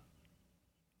have?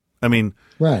 I mean,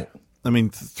 right.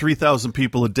 3,000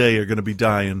 people a day are going to be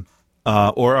dying,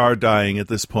 or are dying at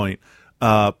this point.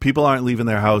 People aren't leaving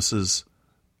their houses,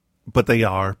 but they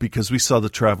are, because we saw the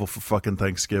travel for fucking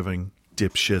Thanksgiving,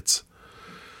 dipshits.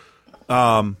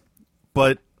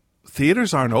 But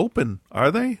theaters aren't open,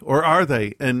 are they? Or are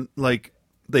they? And like,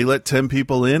 they let 10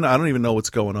 people in? I don't even know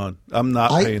what's going on. I'm not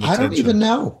paying attention. I don't even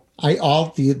know.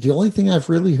 The only thing I've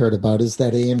really heard about is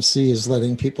that AMC is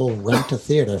letting people rent a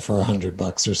theater for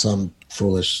 $100 or some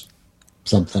foolish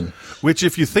something. Which,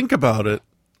 if you think about it,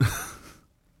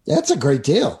 that's a great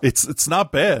deal. It's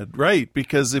not bad, right?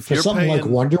 Because if for you're something paying like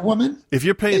Wonder Woman, if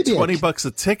you're paying $20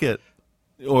 a ticket,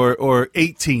 or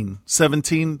 18,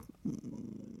 17,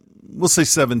 we'll say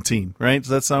 17, right? Does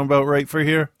that sound about right for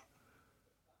here?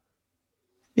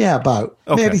 Yeah, about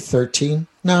maybe 13.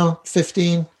 No,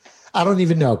 15. I don't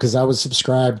even know, because I was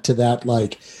subscribed to that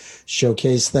like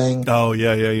showcase thing. Oh,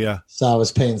 yeah. So I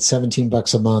was paying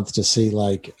 $17 a month to see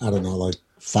like, I don't know, like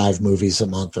 5 movies a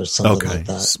month or something like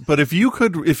that. But if you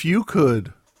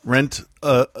could rent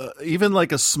even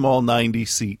like a small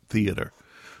 90-seat theater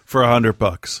for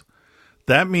 $100,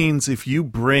 that means if you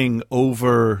bring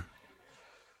over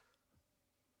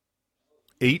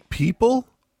 8 people,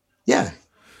 yeah.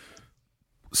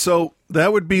 So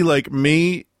that would be like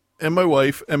me and my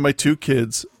wife and my 2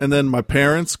 kids, and then my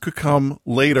parents could come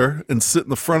later and sit in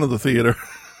the front of the theater.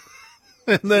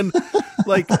 And then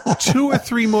like 2 or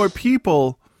 3 more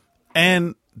people,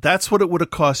 and that's what it would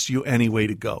have cost you anyway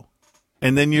to go.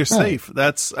 And then you're safe.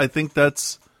 I think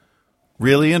that's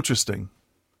really interesting.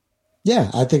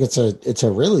 Yeah, I think it's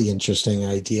a really interesting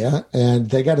idea, and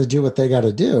they got to do what they got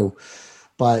to do.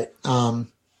 But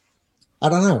I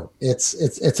don't know. It's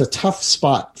a tough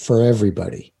spot for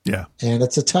everybody. Yeah. And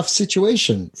it's a tough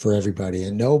situation for everybody.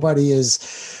 And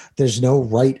there's no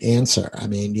right answer. I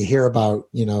mean, you hear about,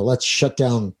 let's shut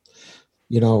down,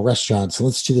 restaurants.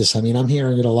 Let's do this. I mean, I'm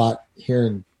hearing it a lot here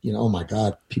in, oh my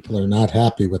God, people are not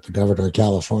happy with the governor of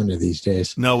California these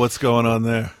days. No, what's going on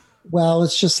there? Well,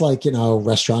 it's just like,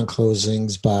 restaurant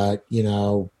closings, but,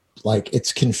 like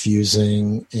it's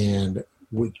confusing, and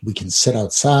we can sit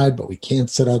outside, but we can't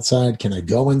sit outside. Can I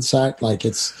go inside? Like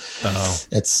it's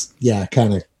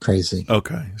kind of crazy.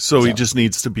 Okay. So he just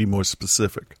needs to be more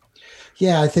specific.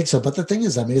 Yeah, I think so. But the thing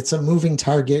is, I mean, it's a moving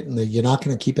target, and you're not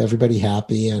going to keep everybody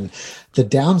happy. And the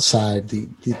downside,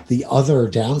 the other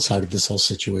downside of this whole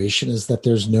situation is that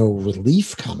there's no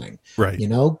relief coming. Right.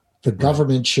 The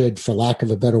government should, for lack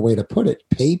of a better way to put it,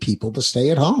 pay people to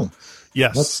stay at home.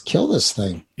 Yes. Let's kill this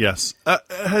thing. Yes.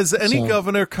 Has any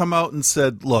governor come out and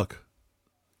said, look,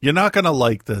 you're not going to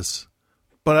like this,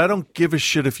 but I don't give a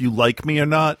shit if you like me or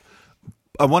not.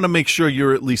 I want to make sure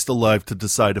you're at least alive to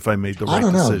decide if I made the right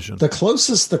decision. The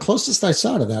closest I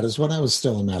saw to that is when I was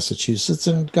still in Massachusetts,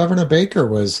 and Governor Baker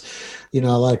was,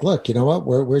 like, look, you know what,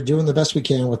 we're doing the best we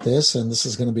can with this, and this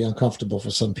is going to be uncomfortable for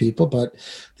some people, but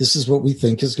this is what we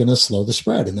think is going to slow the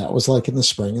spread. And that was like in the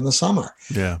spring and the summer.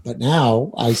 Yeah. But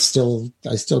now I still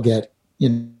get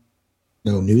news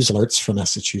alerts from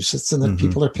Massachusetts, and then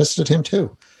people are pissed at him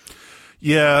too.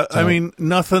 Yeah, so, I mean,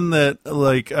 nothing that,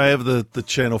 like, I have the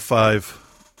Channel 5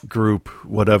 group,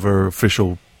 whatever,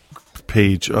 official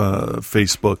page,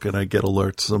 Facebook, and I get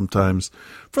alerts sometimes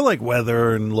for, like,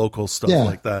 weather and local stuff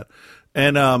like that.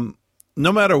 And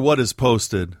no matter what is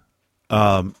posted,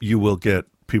 you will get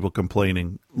people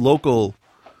complaining. Local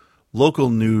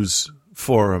news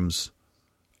forums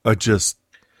are just,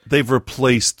 they've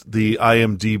replaced the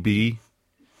IMDb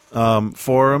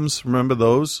forums. Remember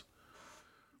those?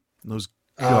 Those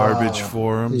garbage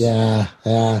forums. Yeah.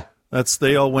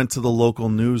 They all went to the local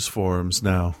news forums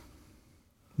now.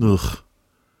 Ugh.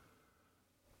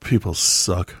 People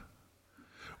suck.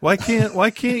 Why can't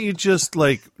you just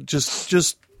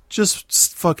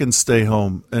fucking stay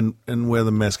home and wear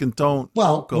the mask and don't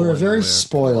go we're very anywhere.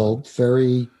 spoiled,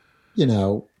 very,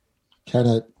 kind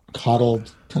of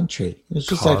coddled country. It's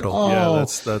just Coddled. like, oh, yeah,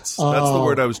 that's the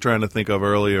word I was trying to think of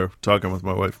earlier, talking with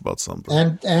my wife about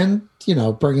something. And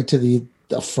bring it to the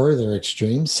further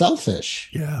extreme, selfish.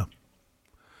 Yeah.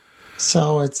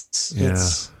 So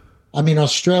it's. I mean,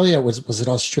 Australia was it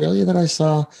Australia that I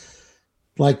saw?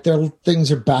 Like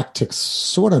things are back to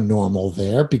sort of normal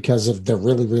there because of the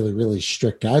really, really, really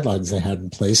strict guidelines they had in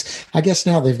place. I guess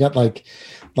now they've got like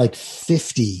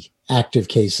 50 active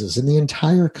cases in the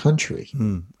entire country.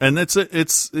 And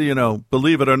it's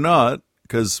believe it or not,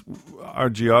 because our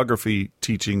geography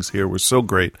teachings here were so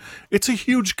great, it's a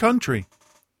huge country.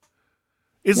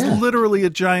 It's literally a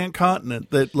giant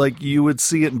continent that, like, you would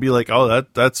see it and be like, oh,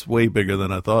 that's way bigger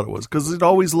than I thought it was. Because it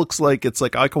always looks like it's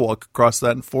like I could walk across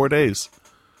that in 4 days.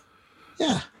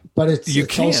 Yeah, but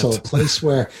it's also a place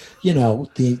where,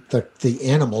 the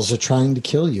animals are trying to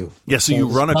kill you. Yeah, so you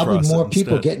run across probably more it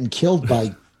people instead. getting killed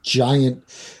by giant,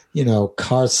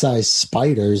 car-sized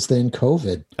spiders than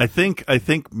COVID. I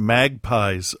think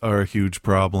magpies are a huge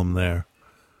problem there.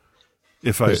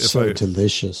 They're so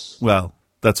delicious. Well,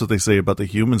 that's what they say about the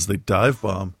humans. They dive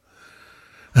bomb.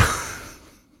 I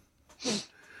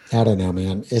don't know,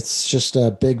 man. It's just a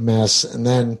big mess. And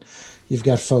then you've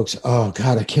got folks, oh,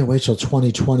 God, I can't wait till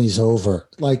 2020's over.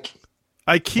 Like,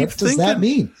 I keep what thinking. does that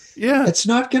mean? Yeah. It's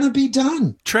not going to be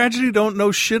done. Tragedy don't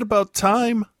know shit about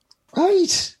time.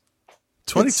 Right.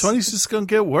 2020's just going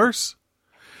to get worse.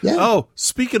 Yeah. Oh,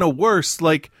 speaking of worse,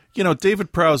 like,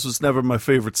 David Prowse was never my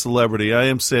favorite celebrity. I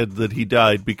am sad that he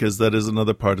died because that is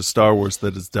another part of Star Wars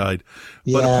that has died.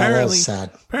 But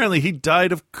apparently he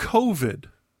died of COVID.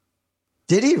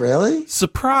 Did he really?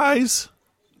 Surprise.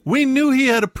 We knew he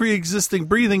had a pre-existing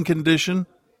breathing condition.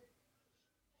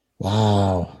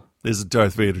 Wow. There's a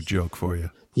Darth Vader joke for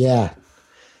you. Yeah.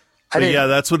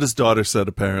 That's what his daughter said,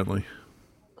 apparently.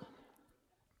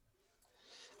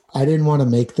 I didn't want to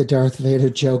make the Darth Vader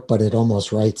joke, but it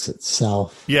almost writes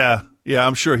itself. Yeah,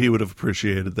 I'm sure he would have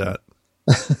appreciated that.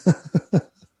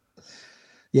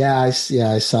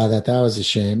 I saw that. That was a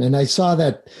shame. And I saw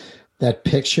that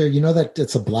picture, that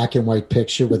it's a black and white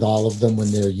picture with all of them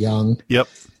when they're young. Yep.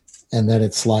 And then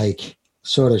it's like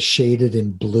sort of shaded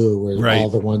in blue with all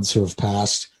the ones who have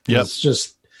passed. Yep.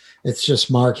 It's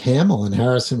just Mark Hamill and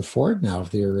Harrison Ford now.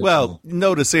 The original. Well,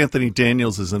 notice Anthony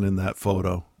Daniels isn't in that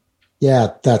photo. Yeah,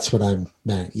 that's what I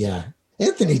meant. Yeah.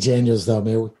 Anthony Daniels, though,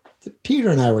 man, Peter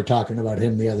and I were talking about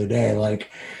him the other day.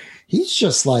 Like,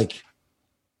 he's like,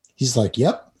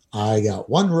 yep, I got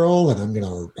one role and I'm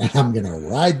gonna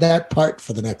ride that part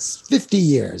for the next 50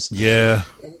 years. Yeah.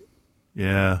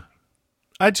 Yeah.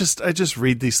 I just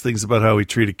read these things about how he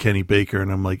treated Kenny Baker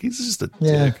and I'm like, he's just a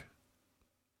dick.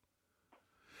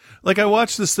 Like, I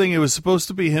watched this thing, it was supposed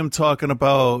to be him talking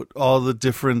about all the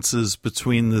differences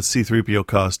between the C-3PO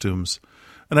costumes.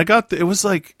 And it was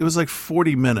like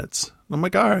 40 minutes. I'm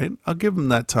like, all right, I'll give him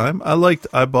that time.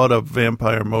 I bought a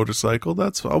vampire motorcycle.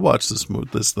 I'll watch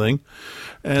this thing.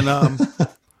 And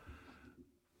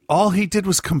all he did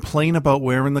was complain about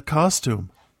wearing the costume.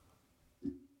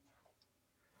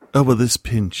 Oh, well, this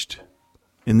pinched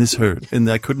and this hurt and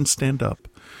I couldn't stand up.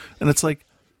 And it's like,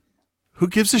 who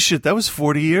gives a shit? That was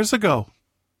 40 years ago.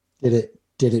 Did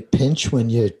it pinch when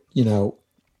you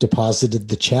deposited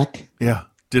the check? Yeah.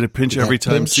 Did it pinch every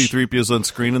time C-3PO's on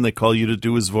screen and they call you to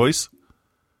do his voice?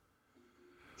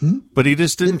 But he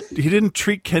didn't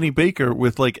treat Kenny Baker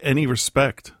with like any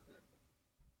respect.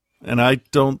 And I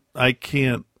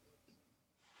can't.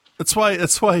 That's why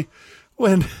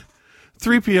when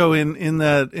 3PO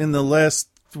in the last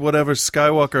whatever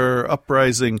Skywalker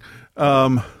uprising,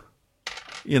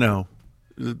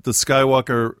 the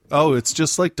Skywalker, it's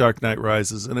just like Dark Knight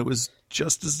Rises, and it was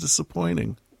just as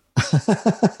disappointing.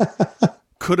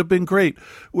 Could have been great.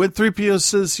 When 3PO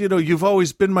says, you've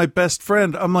always been my best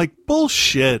friend, I'm like,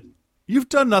 bullshit. You've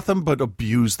done nothing but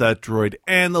abuse that droid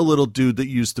and the little dude that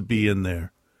used to be in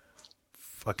there.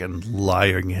 Fucking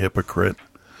lying hypocrite.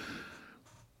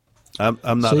 I'm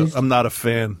not a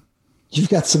fan. You've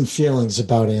got some feelings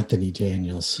about Anthony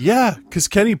Daniels. Yeah, because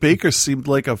Kenny Baker seemed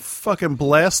like a fucking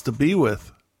blast to be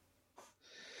with.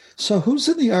 So who's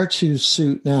in the R2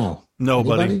 suit now?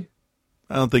 Nobody. Anybody?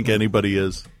 I don't think anybody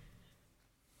is.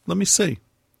 Let me see.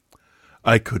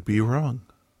 I could be wrong.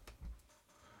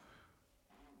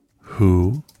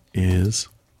 Who is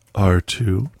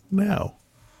R2 now?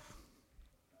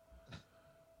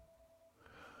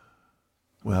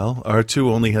 Well,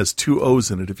 R2 only has 2 O's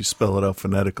in it if you spell it out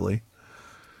phonetically.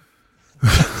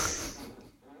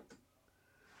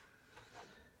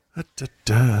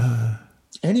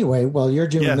 Anyway, while you're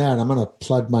doing that, I'm going to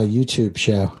plug my YouTube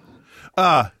show.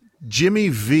 Jimmy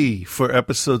V for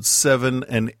episodes 7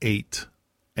 and 8.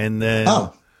 And then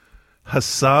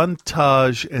Hassan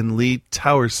Taj and Lee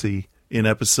Towersey in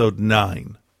episode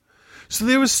 9. So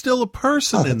there was still a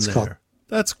person in there. Cool.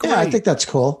 That's great. Yeah, I think that's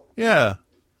cool. Yeah.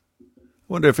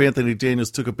 Wonder if Anthony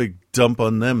Daniels took a big dump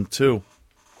on them too.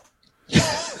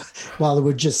 Well, it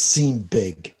would just seem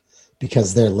big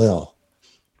because they're Lil.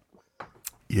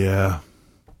 Yeah.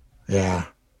 Yeah.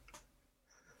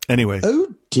 Anyway.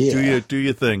 Oh dear. Do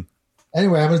your thing.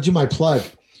 Anyway, I'm going to do my plug.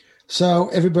 So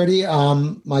everybody,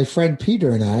 my friend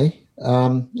Peter and I,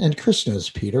 and Chris knows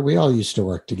Peter. We all used to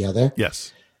work together.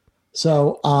 Yes.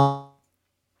 So,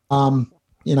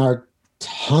 in our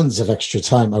tons of extra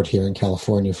time out here in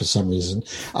California for some reason,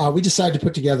 we decided to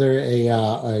put together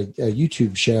a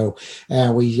YouTube show,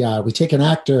 and we take an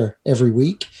actor every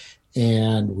week,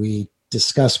 and we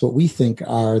discuss what we think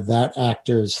are that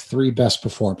actor's 3 best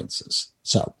performances.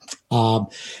 So,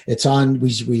 it's on.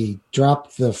 We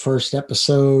dropped the first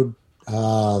episode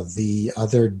the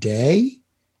other day.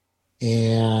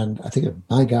 And I think,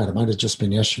 my God, it might have just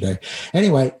been yesterday.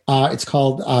 Anyway, it's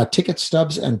called Ticket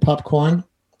Stubs and Popcorn.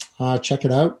 Check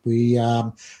it out. We're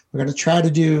going to try to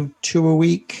do 2 a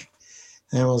week,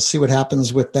 and we'll see what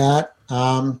happens with that.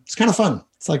 It's kind of fun.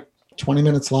 It's like 20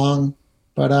 minutes long,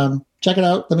 but check it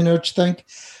out. Let me know what you think.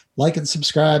 Like and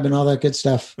subscribe and all that good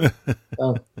stuff.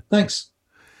 So, thanks.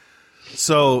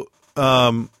 So,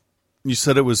 you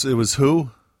said it was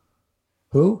who?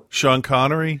 Who? Sean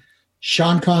Connery?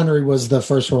 Sean Connery was the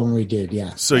first one we did,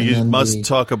 yeah. So you must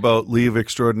talk about League of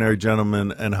Extraordinary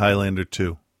Gentlemen and Highlander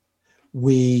 2.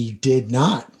 We did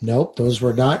not. Nope, those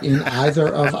were not in either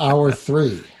of our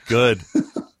 3. Good.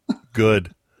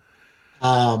 Good.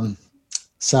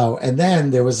 So, and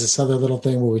then there was this other little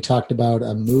thing where we talked about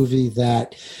a movie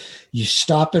that you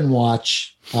stop and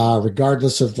watch,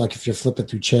 regardless of like if you're flipping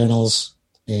through channels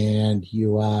and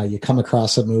you come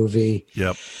across a movie.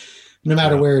 Yep. No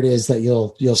matter where it is that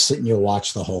you'll sit and you'll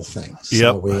watch the whole thing.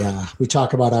 So we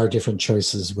talk about our different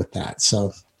choices with that.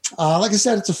 So, like I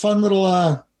said, it's a fun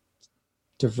little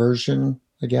diversion,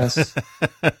 I guess.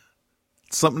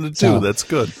 Something to do. So, that's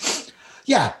good.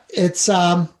 Yeah, it's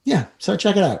So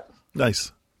check it out.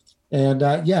 Nice. And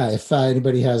if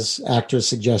anybody has actor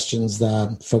suggestions,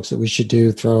 folks that we should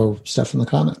do, throw stuff in the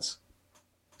comments.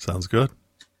 Sounds good.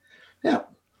 Yeah.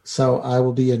 So I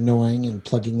will be annoying and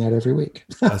plugging that every week.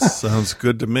 That sounds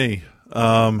good to me.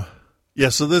 So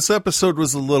this episode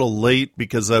was a little late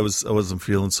because I wasn't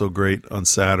feeling so great on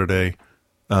Saturday.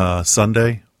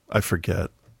 Sunday, I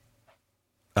forget.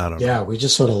 I don't know. Yeah, we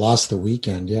just sort of lost the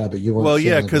weekend. Yeah, but you weren't. Well,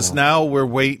 yeah, because now we're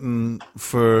waiting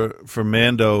for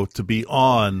Mando to be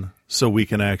on so we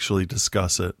can actually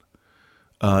discuss it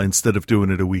instead of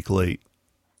doing it a week late.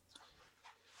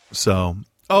 So.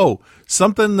 Oh,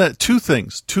 two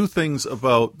things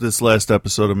about this last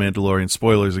episode of Mandalorian.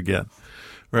 Spoilers again,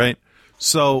 right?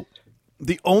 So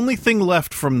the only thing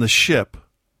left from the ship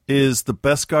is the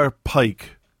Beskar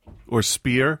pike or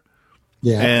spear,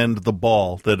 and the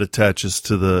ball that attaches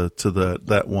to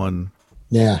that one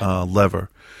lever.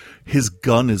 His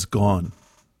gun is gone.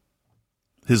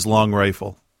 His long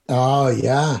rifle. Oh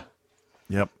yeah.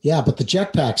 Yep. Yeah, but the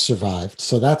jetpack survived,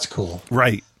 so that's cool.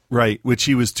 Right, which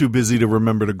he was too busy to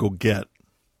remember to go get.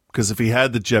 Because if he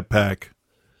had the jetpack,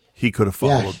 he could have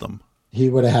followed them. He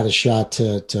would have had a shot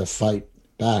to fight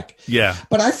back. Yeah.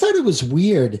 But I thought it was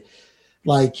weird,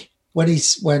 like,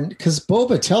 because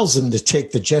Boba tells him to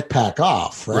take the jetpack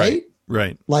off, right?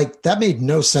 Right. Like, that made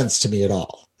no sense to me at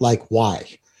all. Like,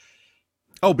 why?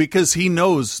 Oh, because he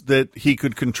knows that he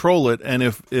could control it, and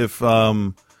if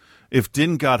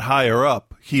Din got higher up,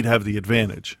 he'd have the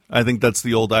advantage. I think that's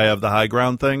the old I have the high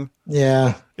ground thing.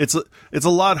 Yeah. It's a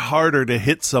lot harder to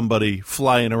hit somebody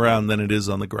flying around than it is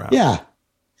on the ground. Yeah.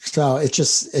 So it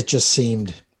just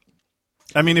seemed.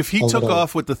 I mean, if he took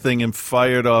off with the thing and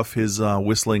fired off his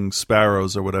whistling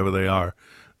sparrows or whatever they are,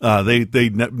 they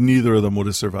neither of them would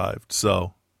have survived.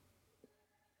 So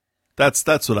that's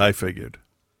what I figured.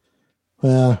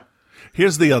 Well,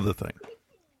 here's the other thing.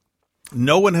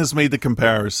 No one has made the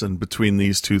comparison between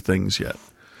these two things yet.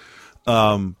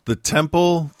 The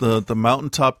temple, the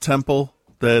mountaintop temple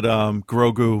that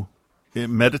Grogu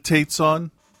meditates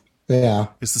on,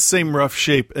 is the same rough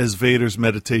shape as Vader's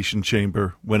meditation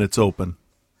chamber when it's open.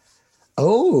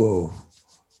 Oh.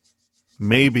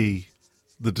 Maybe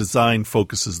the design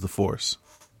focuses the Force.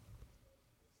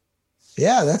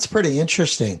 Yeah, that's pretty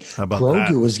interesting. How about Grogu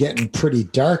that? was getting pretty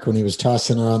dark when he was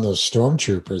tossing around those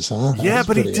stormtroopers, huh? Yeah,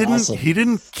 but he didn't. Awesome. He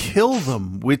didn't kill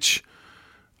them, which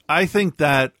I think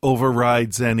that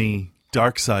overrides any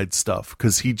dark side stuff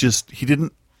because he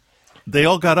didn't. They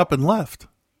all got up and left.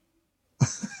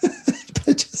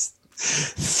 Just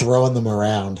throwing them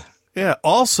around. Yeah.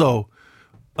 Also,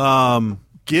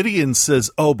 Gideon says,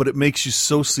 "Oh, but it makes you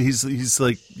so." He's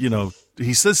like,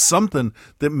 he says something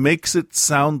that makes it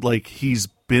sound like he's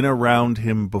been around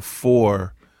him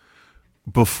before.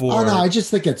 Oh no, I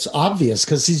just think it's obvious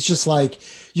because he's just like,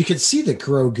 you can see that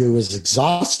Grogu is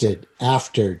exhausted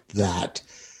after that.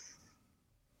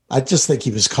 I just think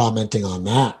he was commenting on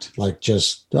that, like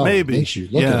maybe it makes you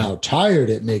look at how tired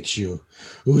it makes you.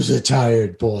 Who's a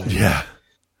tired boy? Yeah,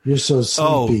 you're so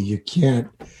sleepy you can't.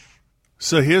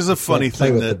 So here's a funny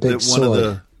thing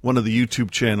that one of the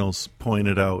YouTube channels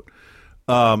pointed out.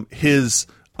 His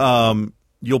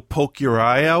 "you'll poke your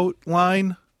eye out"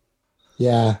 line.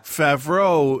 Yeah,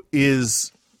 Favreau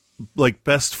is like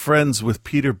best friends with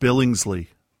Peter Billingsley.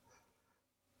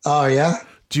 Oh yeah.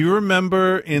 Do you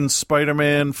remember in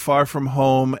Spider-Man Far From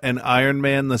Home and Iron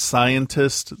Man the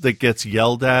scientist that gets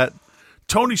yelled at?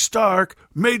 Tony Stark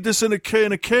made this in a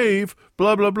cave,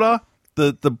 blah, blah, blah.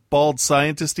 The bald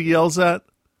scientist he yells at?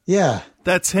 Yeah.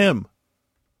 That's him.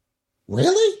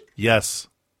 Really? Yes.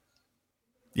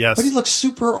 Yes. But he looks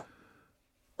super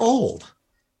old.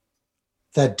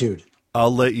 That dude.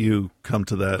 I'll let you come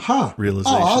to that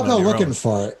realization. Oh, I'll go looking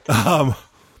for it.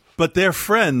 But they're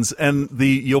friends, and the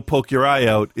 "you'll poke your eye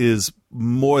out" is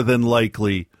more than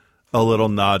likely a little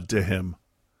nod to him.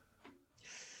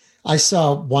 I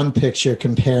saw one picture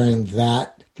comparing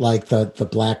that, like the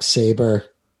black saber,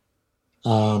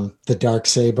 the dark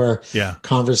saber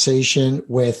conversation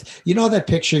with, that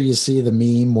picture you see, the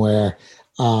meme where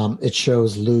it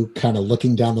shows Luke kind of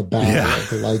looking down the barrel of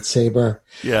the lightsaber.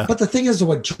 Yeah. But the thing is,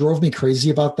 what drove me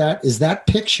crazy about that is that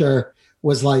picture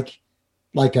was like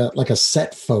a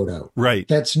set photo. Right.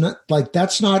 That's not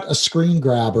a screen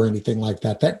grab or anything like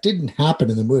that. That didn't happen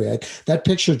in the movie. That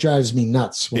picture drives me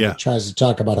nuts when it tries to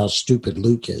talk about how stupid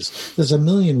Luke is. There's a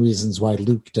million reasons why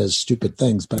Luke does stupid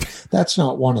things, but that's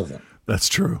not one of them. That's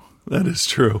true. That is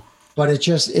true. But it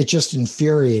just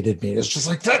infuriated me. It's just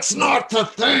like, that's not the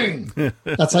thing.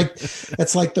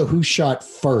 It's like the who shot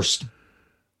first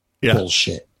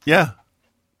bullshit. Yeah.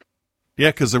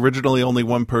 Yeah, because originally only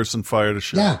one person fired a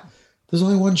shot. Yeah. There's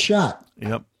only one shot.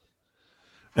 Yep.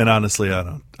 And honestly,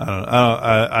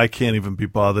 I can't even be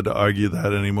bothered to argue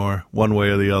that anymore, one way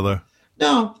or the other.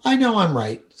 No, I know I'm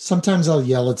right. Sometimes I'll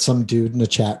yell at some dude in a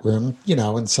chat room,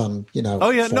 in some, Oh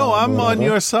yeah, no, I'm on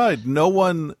your side.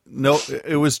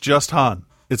 It was just Han.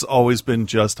 It's always been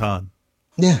just Han.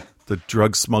 Yeah. The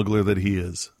drug smuggler that he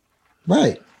is.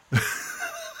 Right.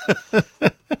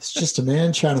 It's just a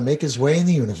man trying to make his way in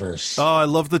the universe. Oh, I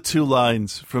love the two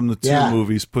lines from the two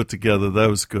movies put together. That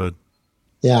was good.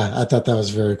 Yeah, I thought that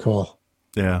was very cool.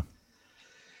 Yeah.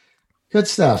 Good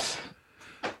stuff.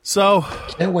 So,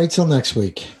 can't wait till next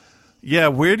week. Yeah,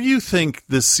 where do you think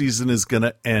this season is going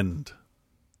to end?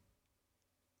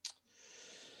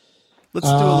 Let's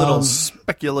do a little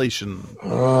speculation.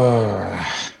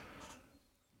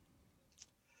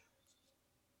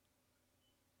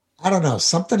 I don't know.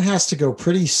 Something has to go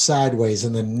pretty sideways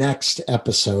in the next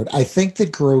episode. I think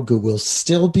that Grogu will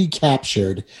still be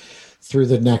captured through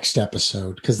the next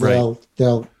episode because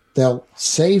they'll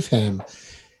save him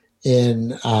in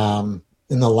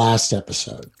the last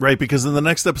episode. Right, because in the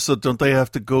next episode, don't they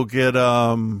have to go get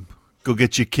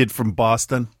your kid from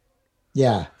Boston?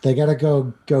 Yeah, they got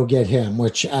to go get him,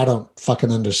 which I don't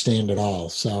fucking understand at all.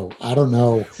 So I don't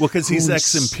know. Well, because he's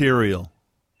ex-Imperial.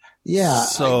 Yeah,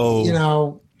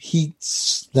 so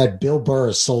that Bill Burr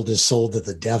has sold his soul to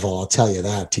the devil. I'll tell you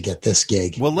that, to get this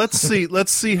gig. Well, let's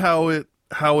see how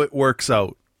it works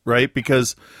out, right?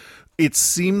 Because it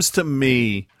seems to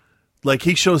me like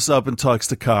he shows up and talks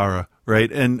to Cara,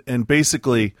 right? And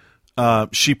basically,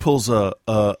 she pulls a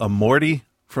Morty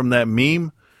from that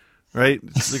meme, right?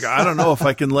 It's like, I don't know if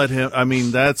I can let him. I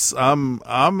mean, I'm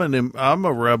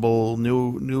a rebel,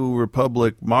 new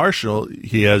Republic marshal.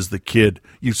 He has the kid.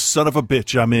 You son of a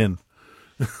bitch! I'm in.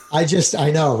 I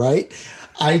know, right?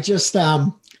 I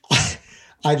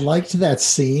liked that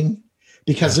scene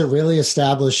because it really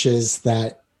establishes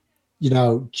that,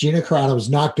 Gina Carano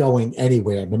is not going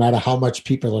anywhere, no matter how much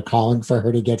people are calling for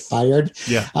her to get fired.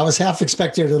 Yeah. I was half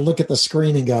expecting her to look at the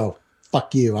screen and go,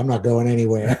 fuck you, I'm not going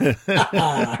anywhere.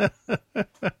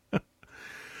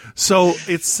 So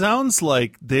it sounds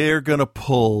like they're going to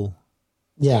pull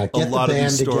a lot of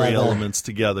these story elements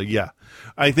together. Yeah.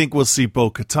 I think we'll see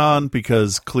Bo-Katan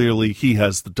because clearly he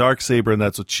has the Darksaber and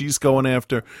that's what she's going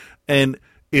after. And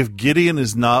if Gideon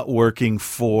is not working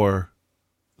for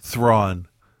Thrawn,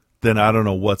 then I don't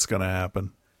know what's going to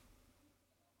happen.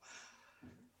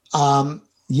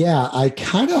 Yeah, I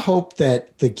kind of hope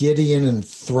that the Gideon and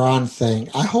Thrawn thing,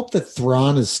 I hope that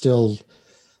Thrawn is still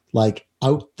like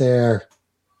out there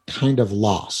kind of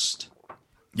lost.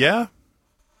 Yeah.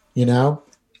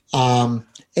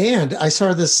 And I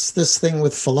saw this thing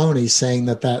with Filoni saying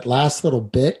that last little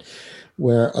bit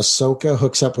where Ahsoka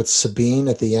hooks up with Sabine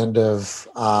at the end of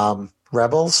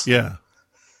Rebels. Yeah.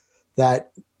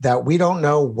 That we don't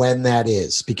know when that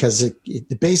is, because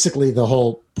it basically the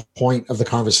whole point of the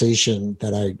conversation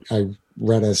that I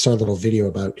read, I saw a little video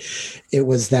about, it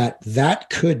was that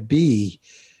could be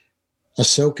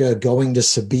Ahsoka going to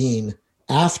Sabine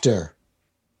after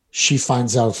she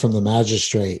finds out from the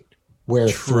magistrate where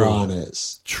Thrawn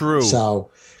is. True.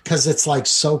 So, because it's like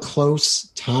so close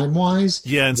time-wise.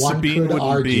 Yeah, and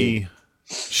Sabine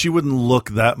she wouldn't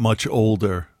look that much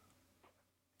older.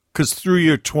 Because through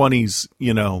your 20s,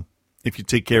 if you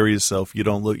take care of yourself, you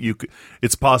don't look.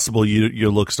 It's possible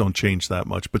your looks don't change that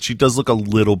much, but she does look a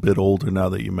little bit older now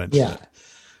that you mentioned it.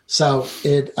 So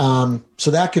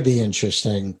so that could be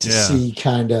interesting to see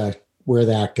kind of where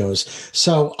that goes.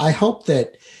 So I hope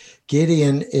that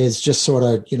Gideon is just sort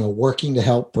of, working to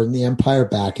help bring the Empire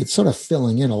back. It's sort of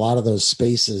filling in a lot of those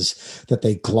spaces that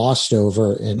they glossed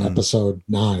over in episode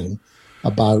 9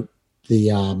 about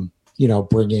the,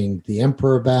 bringing the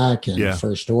Emperor back and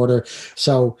First Order.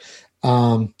 So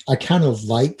I kind of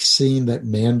like seeing that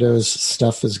Mando's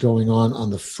stuff is going on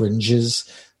the fringes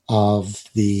of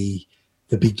the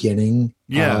beginning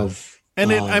of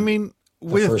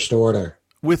with First Order.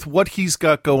 With what he's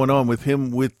got going on with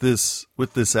him with this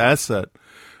asset,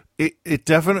 it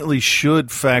definitely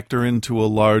should factor into a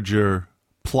larger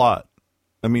plot.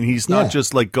 I mean, he's not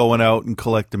just like going out and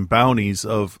collecting bounties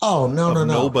of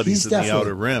nobodies in the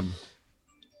Outer Rim.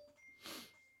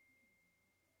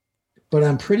 But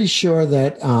I'm pretty sure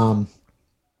that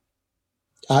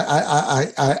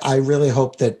I really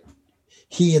hope that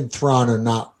he and Thrawn are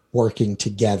not working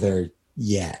together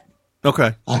yet.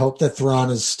 Okay. I hope that Thrawn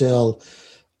is still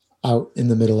out in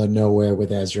the middle of nowhere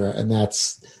with Ezra, and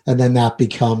then that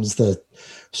becomes the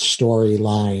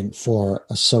storyline for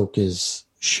Ahsoka's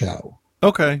show.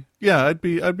 Okay. Yeah, I'd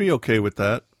be okay with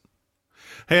that.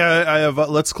 Hey, I have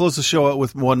let's close the show out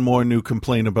with one more new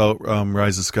complaint about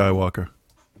Rise of Skywalker.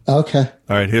 Okay.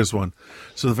 All right, here's one.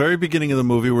 So the very beginning of the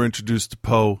movie, we're introduced to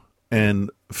Poe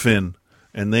and Finn,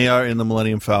 and they are in the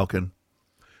Millennium Falcon.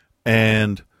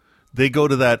 And they go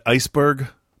to that iceberg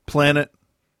planet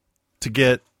to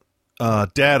get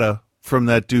data from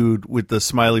that dude with the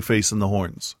smiley face and the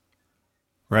horns.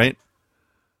 Right?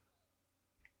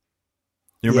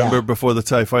 You remember before the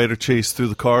TIE fighter chased through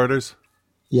the corridors?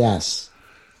 Yes.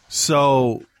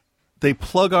 So they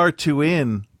plug R2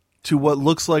 in to what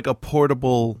looks like a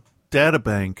portable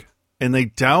databank, and they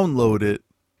download it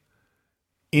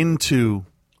into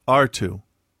R2.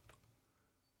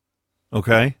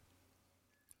 Okay?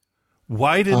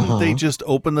 Why didn't they just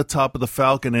open the top of the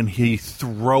Falcon and he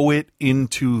throw it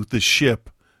into the ship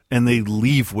and they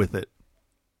leave with it?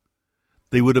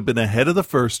 They would have been ahead of the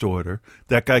First Order.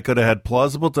 That guy could have had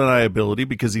plausible deniability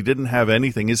because he didn't have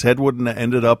anything. His head wouldn't have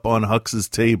ended up on Hux's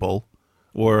table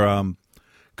or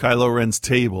Kylo Ren's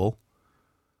table.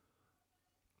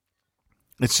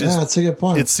 It's just, that's a good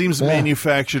point. It seems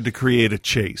manufactured to create a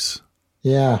chase.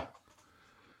 Yeah.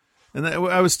 And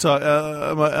I was talking,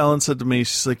 Ellen said to me,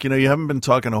 she's like, you haven't been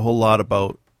talking a whole lot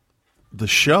about the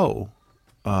show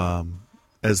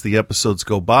as the episodes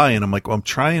go by. And I'm like, well, I'm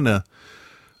trying to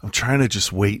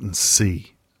just wait and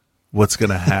see what's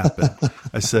going to happen.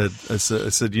 I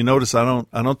said, you notice I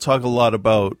don't talk a lot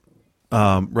about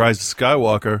Rise of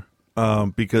Skywalker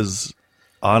because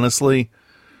honestly,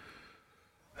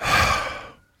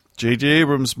 J.J.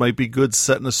 Abrams might be good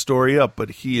setting a story up, but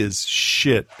he is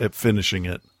shit at finishing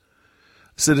it.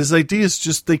 I said his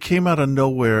ideas they came out of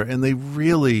nowhere and they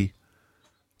really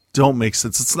don't make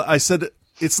sense. I said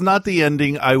it's not the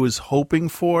ending I was hoping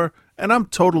for, and I'm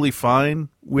totally fine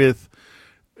with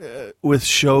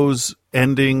shows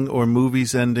ending or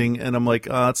movies ending, and I'm like,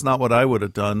 it's not what I would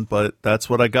have done, but that's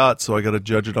what I got, so I got to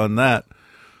judge it on that.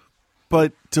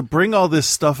 But to bring all this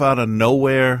stuff out of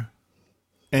nowhere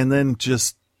and then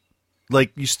just,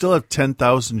 like, you still have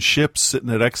 10,000 ships sitting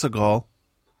at Exegol.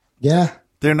 Yeah.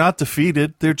 They're not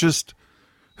defeated. They're just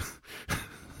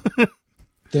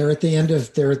they're at the end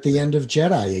of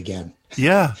Jedi again.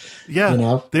 Yeah.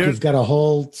 Yeah. You've got a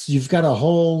whole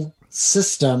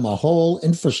system, a whole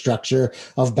infrastructure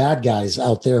of bad guys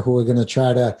out there who are going to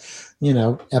try to,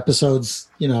 episodes,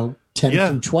 10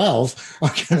 through 12 are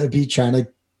going to be trying to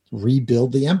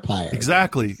rebuild the Empire.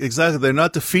 Exactly. They're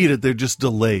not defeated. They're just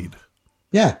delayed.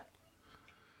 Yeah.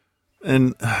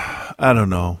 And I don't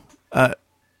know.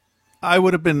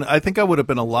 I think I would have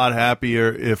been a lot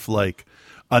happier if like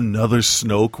another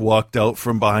Snoke walked out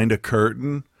from behind a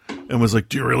curtain and was like,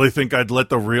 "Do you really think I'd let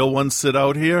the real one sit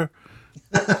out here?"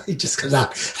 He just comes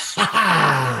out.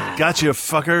 Gotcha,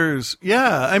 fuckers.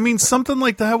 Yeah, I mean, something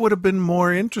like that would have been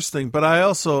more interesting. But I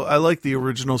like the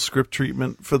original script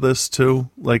treatment for this too.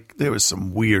 Like, there was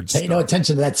some weird stuff. Pay no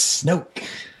attention to that Snoke.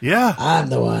 Yeah, I'm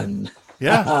the one.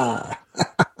 Yeah.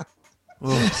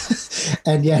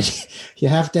 And yet you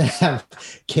have to have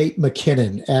Kate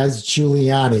McKinnon as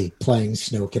Giuliani playing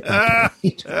Snoke at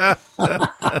that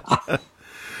point.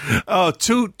 Oh,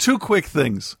 two quick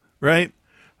things, right?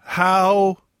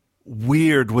 How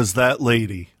weird was that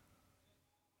lady,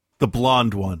 the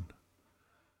blonde one,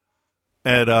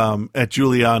 at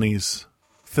Giuliani's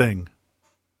thing?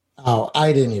 Oh,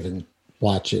 I didn't even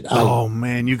watch it. Oh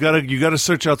man, you gotta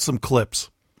search out some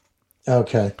clips.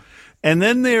 Okay. And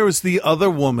then there was the other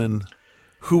woman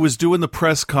who was doing the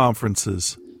press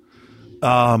conferences,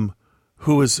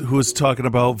 who was talking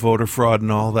about voter fraud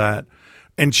and all that.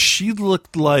 And she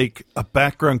looked like a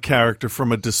background character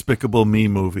from a Despicable Me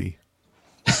movie.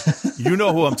 You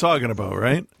know who I'm talking about,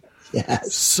 right?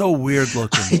 Yes. So weird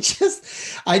looking.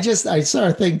 I saw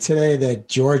a thing today that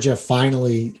Georgia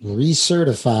finally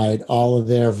recertified all of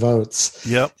their votes.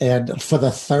 Yep. And for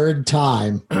the third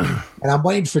time. And I'm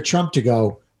waiting for Trump to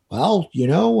go, well,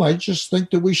 I just think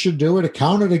that we should do it,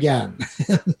 count it again.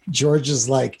 Georgia's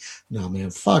like, no, man,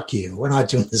 fuck you. We're not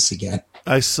doing this again.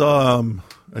 I saw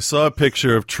a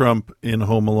picture of Trump in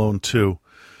Home Alone 2,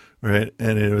 right?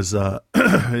 And it was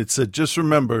it said, just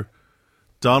remember,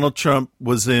 Donald Trump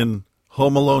was in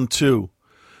Home Alone 2,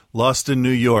 Lost in New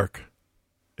York,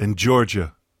 and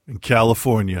Georgia, and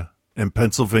California, and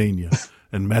Pennsylvania,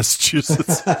 and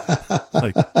Massachusetts.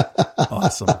 Like,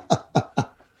 awesome.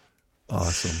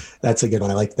 That's a good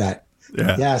one. I like that.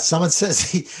 Yeah. Someone says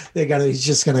he's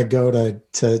just going to go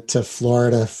to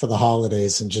Florida for the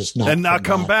holidays and just not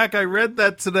come back. I read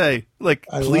that today. Like,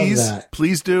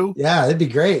 please do. Yeah, it'd be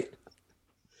great.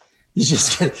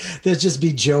 There'd just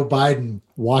be Joe Biden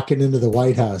walking into the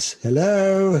White House.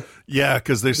 Hello. Yeah,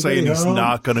 because they're saying he's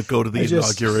not going to go to the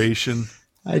inauguration.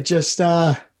 I just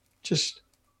want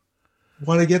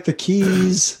to get the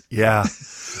keys. Yeah.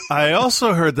 I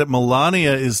also heard that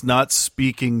Melania is not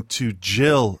speaking to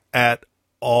Jill at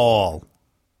all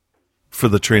for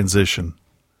the transition.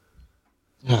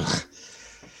 And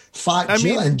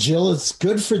Jill is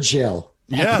good for Jill.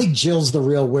 Yeah. I think Jill's the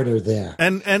real winner there.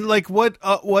 And like what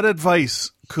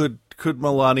advice could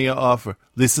Melania offer?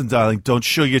 Listen, darling, don't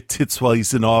show your tits while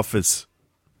he's in office.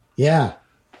 Yeah.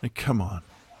 Like, come on.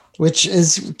 Which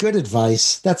is good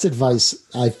advice. That's advice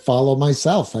I follow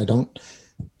myself. I don't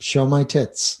show my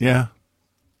tits. Yeah.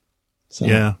 So,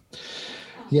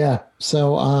 yeah.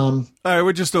 So, all right,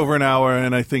 we're just over an hour,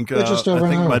 and I think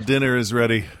my dinner is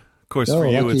ready. Of course, for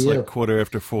you, it's like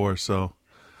 4:15. So,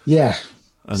 yeah,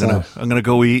 I'm gonna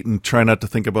go eat and try not to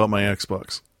think about my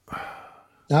Xbox. All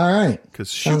right,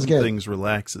 because shooting things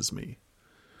relaxes me.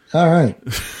 All right.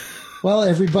 Well,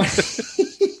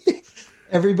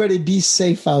 everybody be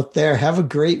safe out there. Have a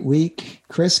great week.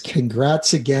 Chris,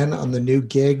 congrats again on the new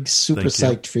gig. Super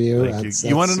psyched for you. That's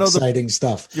want to know exciting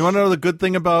stuff. You want to know the good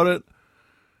thing about it?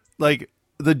 Like,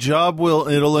 the job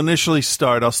it'll initially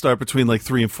start. I'll start between like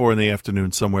 3 and 4 in the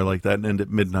afternoon, somewhere like that, and end at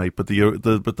midnight. But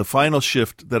the final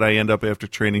shift that I end up after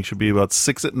training should be about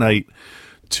 6 at night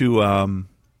to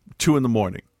 2 in the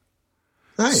morning.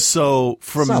 Nice. So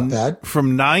not bad.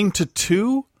 from 9 to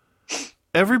 2,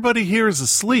 everybody here is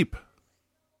asleep.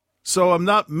 So I'm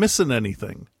not missing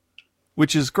anything,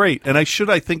 which is great. And I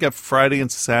think, have Friday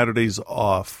and Saturdays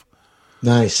off.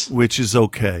 Nice. Which is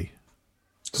okay.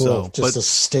 Cool. Just a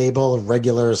stable,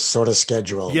 regular sort of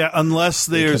schedule. Yeah, unless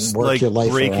there's like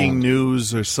breaking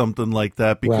news or something like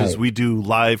that, because we do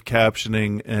live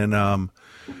captioning. And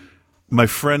my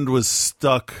friend was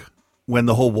stuck when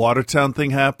the whole Watertown thing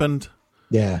happened.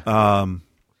 Yeah.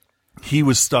 He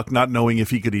was stuck not knowing if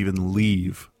he could even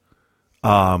leave.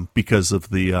 Because of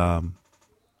the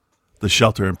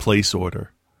shelter in place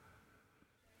order.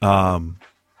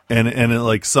 And it,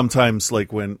 like, sometimes,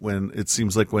 like, when it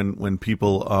seems like when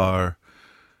people are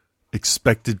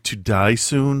expected to die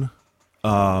soon,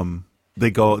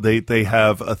 they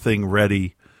have a thing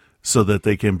ready so that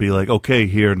they can be like, okay,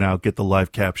 here now, get the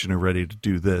live captioner ready to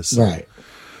do this. Right.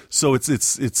 So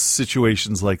it's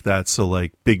situations like that. So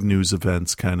like big news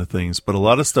events kind of things, but a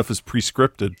lot of stuff is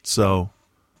pre-scripted. So,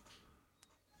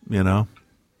 I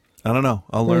don't know.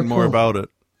 I'll learn more about it.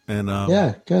 And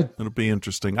yeah, good. It'll be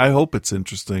interesting. I hope it's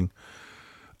interesting.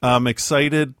 I'm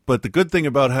excited, but the good thing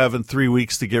about having 3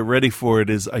 weeks to get ready for it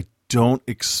is I don't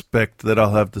expect that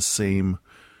I'll have the same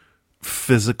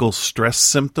physical stress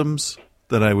symptoms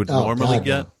that I would normally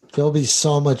get. There'll be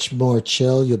so much more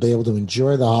chill. You'll be able to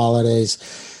enjoy the holidays.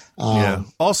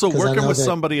 Also, working with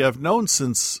somebody I've known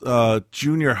since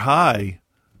junior high.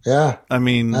 Yeah. I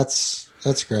mean, that's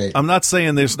great. I'm not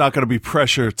saying there's not going to be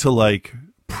pressure to like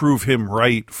prove him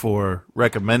right for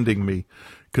recommending me,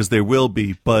 because there will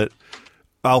be, but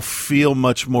I'll feel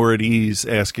much more at ease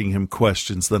asking him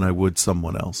questions than I would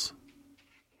someone else.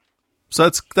 So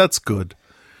that's good.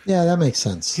 Yeah, that makes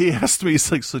sense. He asked me,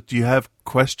 he's like, so do you have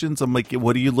questions? I'm like,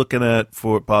 what are you looking at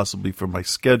for possibly for my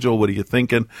schedule? What are you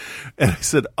thinking? And I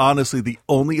said, honestly, the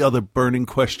only other burning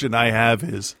question I have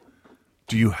is,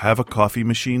 do you have a coffee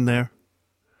machine there?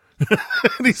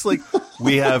 And he's like,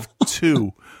 we have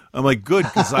 2. I'm like, good,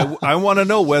 because I want to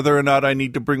know whether or not I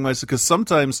need to bring my, because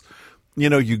sometimes, you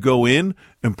know, you go in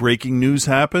and breaking news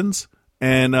happens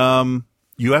and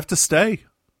you have to stay.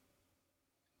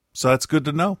 So that's good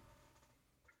to know.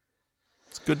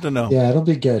 It's good to know. Yeah, it'll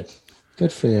be good.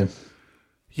 Good for you.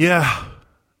 Yeah.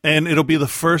 And it'll be the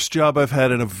first job I've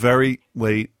had in a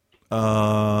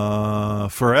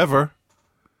forever.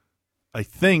 I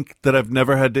think that I've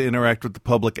never had to interact with the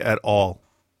public at all.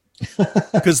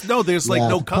 Because there's like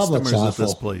no customers at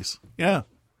this place. Yeah.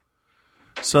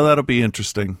 So that'll be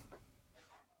interesting.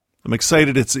 I'm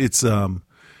excited. It's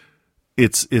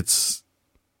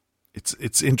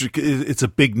intricate. It's a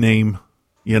big name,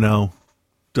 you know.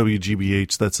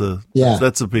 WGBH.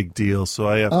 That's a big deal. So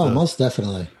I have. Most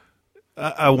definitely.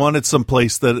 I wanted some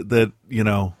place that you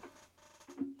know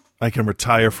I can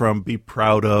retire from, be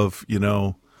proud of, you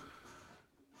know.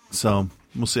 So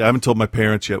we'll see. I haven't told my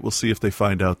parents yet. We'll see if they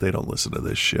find out they don't listen to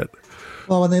this shit.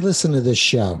 Well, when they listen to this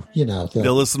show, you know.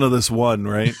 They'll listen to this one,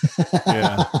 right?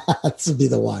 Yeah. This will be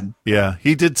the one. Yeah.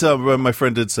 He did tell, my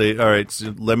friend did say, all right,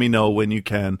 so let me know when you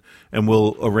can, and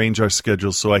we'll arrange our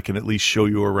schedules so I can at least show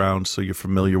you around so you're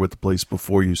familiar with the place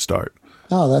before you start.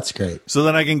 Oh, that's great. So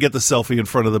then I can get the selfie in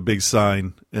front of the big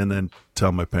sign and then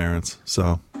tell my parents.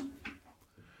 So,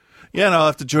 yeah, and I'll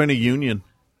have to join a union.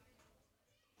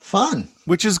 Fun.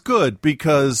 Which is good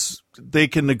because they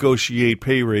can negotiate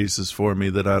pay raises for me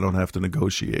that I don't have to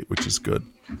negotiate, which is good.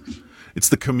 It's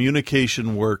the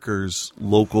Communication Workers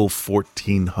Local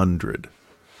 1400.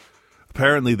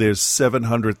 Apparently there's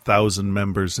 700,000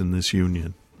 members in this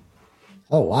union.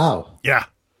 Oh, wow. Yeah.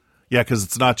 Yeah, because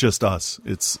it's not just us.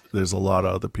 There's a lot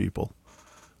of other people,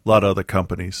 a lot of other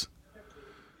companies.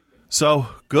 So,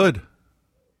 good.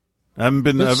 I haven't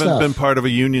been part of a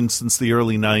union since the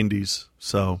early 90s,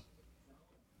 so.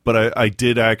 But I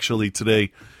did actually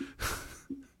today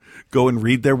go and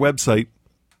read their website.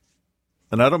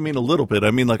 And I don't mean a little bit.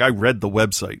 I mean, like, I read the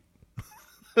website.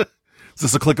 Is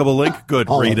this a clickable link? Good,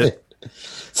 read it.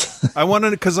 I want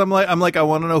to, because I'm like, I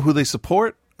want to know who they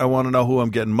support. I want to know who I'm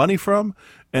getting money from.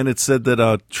 And it said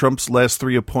that Trump's last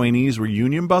 3 appointees were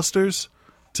union busters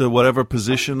to whatever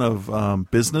position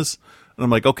of business. And I'm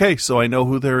like, okay, so I know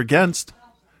who they're against.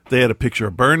 They had a picture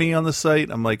of Bernie on the site.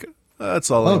 I'm like,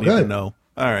 that's all I need to know.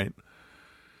 All right.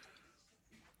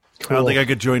 Cool. I don't think I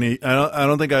could join I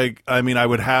don't think I mean, I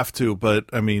would have to, but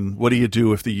I mean, what do you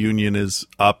do if the union is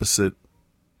opposite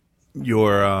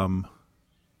your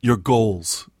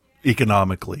goals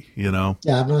economically, you know?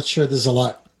 Yeah, I'm not sure there's a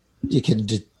lot you can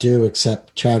do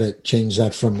except try to change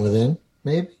that from within,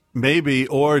 maybe,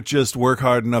 or just work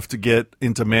hard enough to get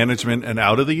into management and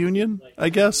out of the union, I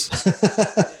guess.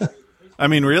 I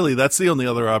mean, really, that's the only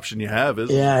other option you have,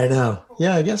 isn't it? Yeah, I know.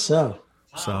 Yeah, I guess so.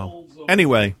 So,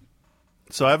 anyway,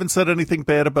 so I haven't said anything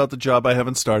bad about the job. I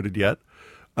haven't started yet.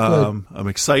 I'm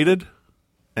excited,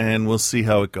 and we'll see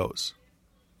how it goes.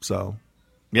 So,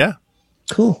 yeah.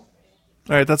 Cool.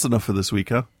 All right, that's enough for this week,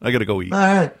 huh? I got to go eat. All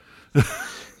right.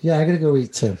 Yeah, I got to go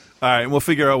eat, too. All right, we'll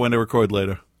figure out when to record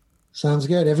later. Sounds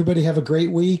good. Everybody have a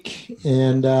great week,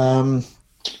 and,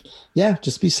 yeah,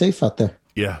 just be safe out there.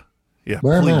 Yeah.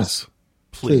 Wear a mask.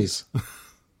 Please.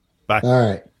 Bye. All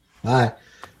right. Bye.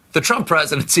 The Trump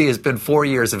presidency has been 4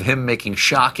 years of him making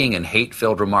shocking and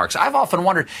hate-filled remarks. I've often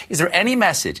wondered, is there any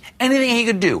message, anything he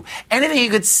could do, anything he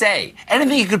could say,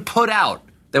 anything he could put out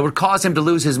that would cause him to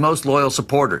lose his most loyal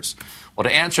supporters? Well,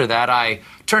 to answer that, I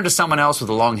turn to someone else with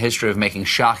a long history of making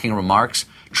shocking remarks,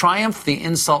 Triumph, the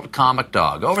insult comic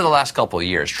dog. Over the last couple of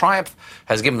years, Triumph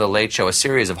has given The Late Show a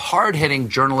series of hard-hitting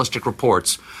journalistic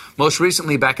reports, most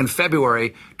recently back in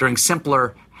February during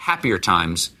simpler, happier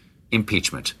times,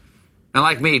 impeachment. And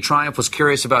like me, Triumph was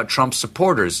curious about Trump's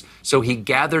supporters, so he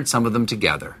gathered some of them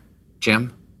together.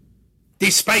 Jim?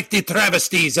 Despite the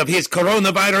travesties of his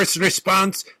coronavirus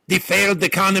response, the failed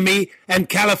economy, and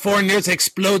California's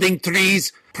exploding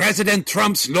trees, President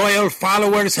Trump's loyal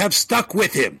followers have stuck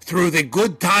with him through the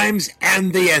good times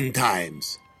and the end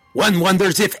times. One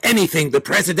wonders if anything the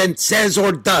president says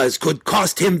or does could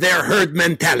cost him their herd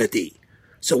mentality.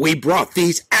 So we brought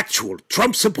these actual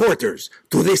Trump supporters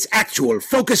to this actual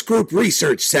focus group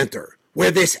research center,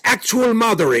 where this actual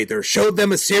moderator showed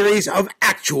them a series of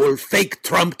actual fake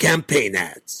Trump campaign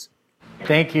ads.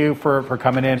 Thank you for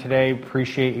coming in today.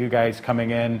 Appreciate you guys coming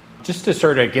in. Just to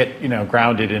sort of get,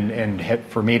 grounded and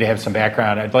for me to have some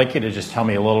background, I'd like you to just tell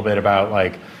me a little bit about,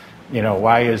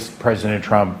 why is President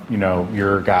Trump,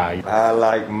 your guy? I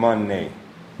like money.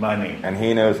 Money. And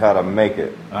he knows how to make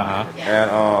it. Uh-huh.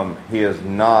 And he is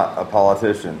not a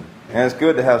politician. And it's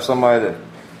good to have somebody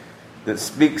that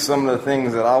speaks some of the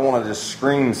things that I want to just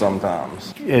scream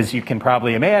sometimes. As you can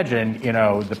probably imagine,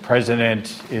 the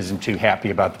president isn't too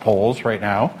happy about the polls right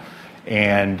now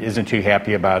and isn't too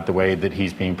happy about the way that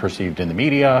he's being perceived in the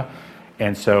media.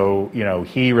 And so,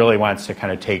 he really wants to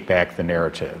kind of take back the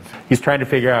narrative. He's trying to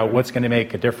figure out what's going to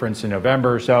make a difference in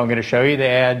November. So I'm going to show you the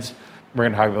ads. We're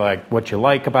going to talk about what you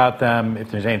like about them,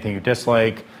 if there's anything you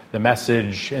dislike, the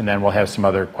message, and then we'll have some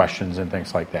other questions and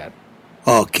things like that.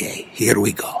 Okay, here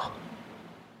we go.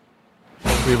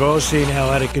 We've all seen how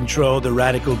out of control the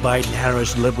radical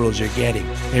Biden-Harris liberals are getting.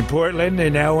 In Portland, they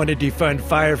now want to defund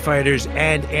firefighters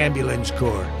and ambulance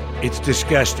corps. It's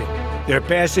disgusting. They're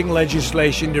passing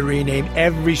legislation to rename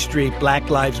every street Black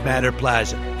Lives Matter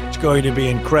Plaza. It's going to be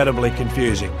incredibly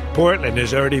confusing. Portland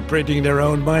is already printing their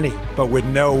own money, but with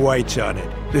no whites on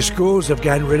it. The schools have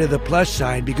gotten rid of the plus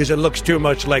sign because it looks too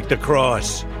much like the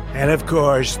cross. And of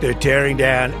course, they're tearing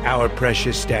down our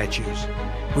precious statues.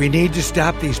 We need to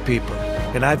stop these people,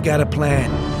 and I've got a plan.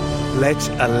 Let's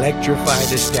electrify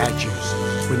the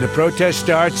statues. When the protest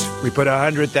starts, we put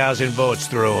 100,000 volts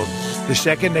through them. The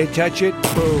second they touch it,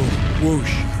 boom,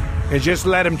 whoosh. And just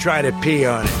let them try to pee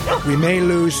on it. We may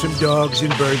lose some dogs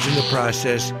and birds in the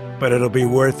process, but it'll be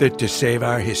worth it to save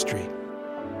our history.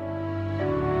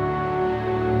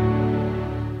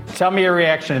 Tell me your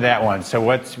reaction to that one. So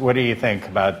what do you think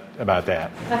about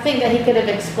that? I think that he could have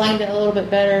explained it a little bit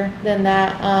better than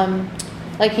that.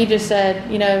 Like he just said,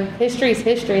 history's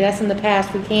history. That's in the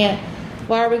past. We can't.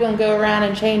 Why are we going to go around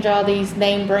and change all these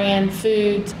name brand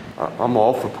foods? I'm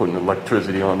all for putting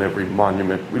electricity on every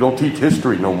monument. We don't teach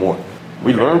history no more.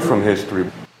 We learn from history.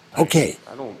 Okay.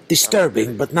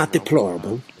 Disturbing, but not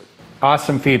deplorable.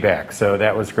 Awesome feedback. So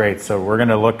that was great. So we're going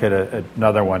to look at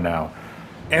another one now.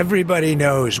 Everybody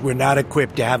knows we're not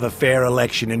equipped to have a fair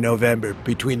election in November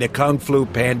between the Kung Flu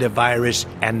Panda virus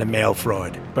and the mail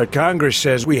fraud. But Congress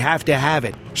says we have to have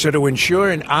it. So to ensure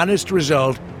an honest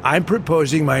result, I'm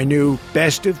proposing my new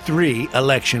best of 3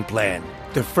 election plan.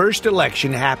 The first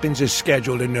election happens as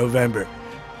scheduled in November.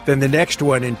 Then the next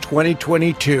one in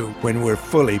 2022 when we're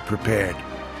fully prepared.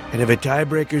 And if a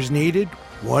tiebreaker's needed,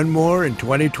 one more in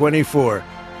 2024.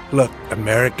 Look,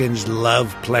 Americans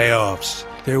love playoffs.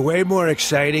 They're way more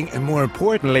exciting and, more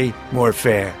importantly, more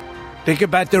fair. Think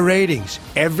about the ratings.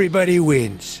 Everybody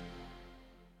wins.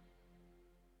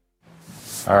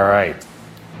 All right.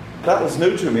 That was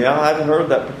new to me. I hadn't heard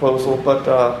that proposal, but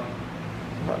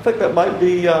I think that might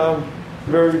be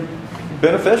very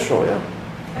beneficial, yeah.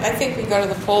 I think we go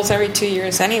to the polls every 2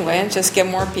 years anyway and just get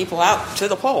more people out to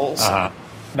the polls.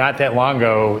 Not that long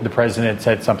ago, the president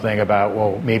said something about,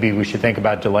 well, maybe we should think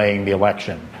about delaying the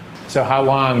election. So how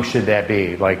long should that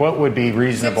be? What would be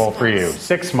reasonable for you?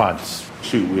 6 months.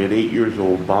 Shoot, we had 8 years of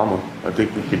Obama. I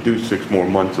think we could do 6 more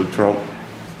months of Trump.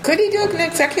 Could he do an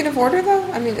executive order, though?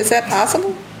 I mean, is that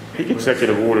possible? He can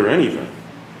executive order anything.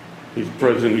 He's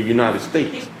president of the United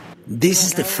States. This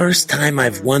is the first time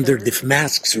I've wondered if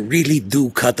masks really do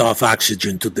cut off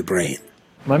oxygen to the brain.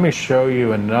 Let me show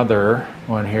you another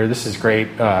one here. This is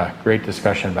great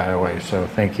discussion, by the way. So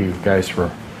thank you guys for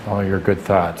all your good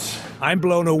thoughts. I'm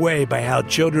blown away by how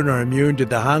children are immune to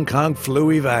the Hong Kong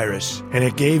flu virus. And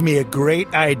it gave me a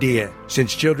great idea.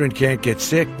 Since children can't get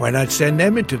sick, why not send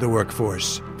them into the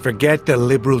workforce? Forget the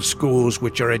liberal schools,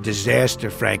 which are a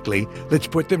disaster, frankly. Let's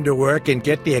put them to work and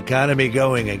get the economy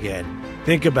going again.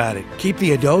 Think about it. Keep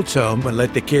the adults home and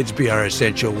let the kids be our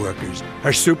essential workers,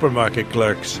 our supermarket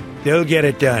clerks. They'll get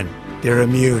it done. They're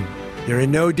immune. They're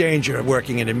in no danger of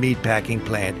working in a meatpacking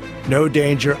plant. No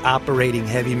danger operating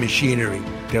heavy machinery.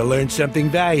 They'll learn something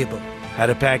valuable. How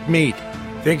to pack meat.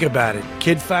 Think about it.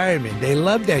 Kid firemen, they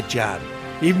love that job.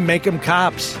 Even make them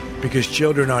cops. Because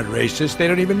children aren't racist, they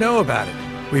don't even know about it.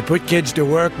 We put kids to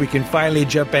work, we can finally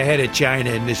jump ahead of China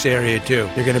in this area too.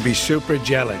 They're going to be super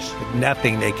jealous. With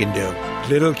nothing they can do.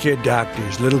 Little kid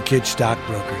doctors, little kid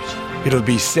stockbrokers. It'll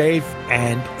be safe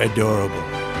and adorable.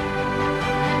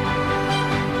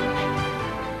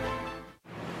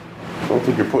 I don't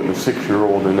think you're putting a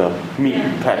 6-year-old in a meat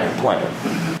packing plant.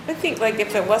 I think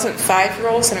if it wasn't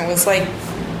 5-year-olds and it was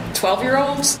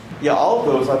 12-year-olds. Yeah, all of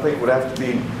those I think would have to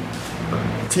be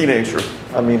teenager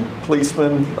I mean,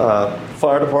 policemen,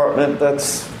 fire department,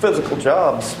 that's physical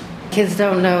jobs. Kids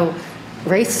don't know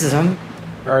racism.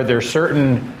 Are there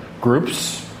certain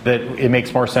groups that it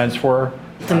makes more sense for?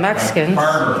 The Mexicans,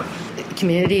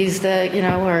 communities that,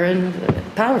 are in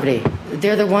poverty.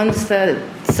 They're the ones that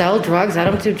sell drugs. I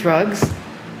don't do drugs.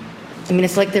 I mean,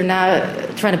 it's like they're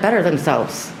not trying to better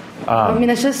themselves. I mean,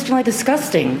 it's just really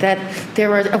disgusting that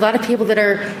there are a lot of people that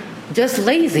are just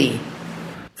lazy.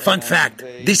 Fun fact,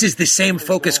 this is the same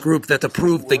focus group that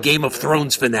approved the Game of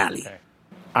Thrones finale.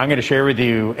 I'm going to share with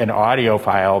you an audio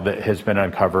file that has been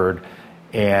uncovered,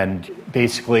 and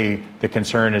basically the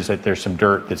concern is that there's some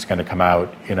dirt that's going to come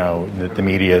out, that the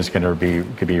media is going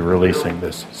to be releasing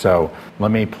this. So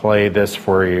let me play this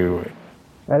for you.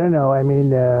 I don't know. I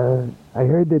mean, I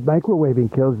heard that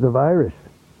microwaving kills the virus.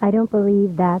 I don't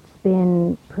believe that's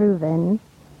been proven.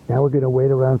 Now we're going to wait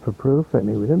around for proof? I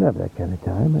mean, we don't have that kind of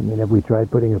time. I mean, have we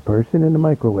tried putting a person in the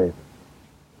microwave?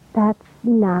 That's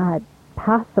not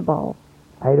possible.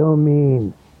 I don't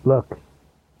mean, look,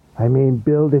 I mean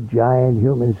build a giant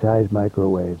human-sized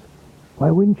microwave. Why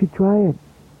wouldn't you try it?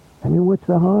 I mean, what's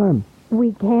the harm?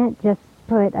 We can't just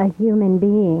put a human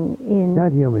being in...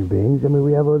 Not human beings. I mean,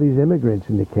 we have all these immigrants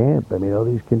in the camp. I mean, all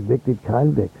these convicted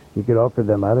convicts. You could offer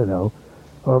them, I don't know,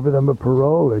 offer them a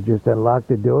parole or just unlock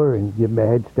the door and give them a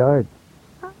head start.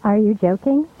 Are you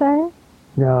joking, sir?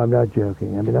 No, I'm not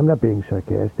joking. I mean, I'm not being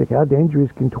sarcastic. How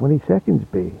dangerous can 20 seconds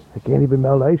be? I can't even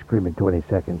melt ice cream in 20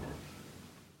 seconds.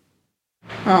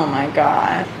 Oh, my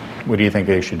God. What do you think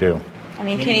they should do? I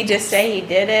mean, can he just say he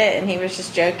did it and he was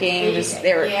just joking?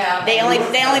 They only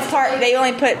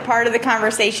put part of the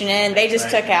conversation in. They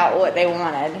just took out what they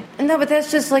wanted. No, but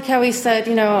that's just like how he said,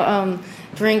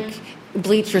 drink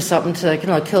bleach or something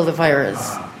to kill the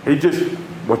virus. He just,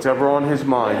 whatever on his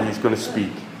mind, he's going to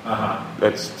speak.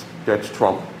 That's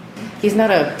Trump. He's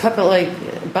not a puppet like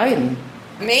Biden.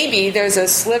 Maybe there's a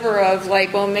sliver of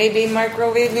maybe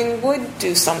microwaving would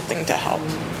do something to help.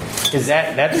 Is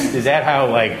that how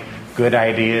good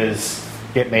ideas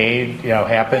get made?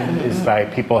 Happen is by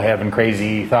people having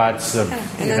crazy thoughts of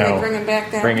and then they bring them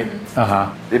back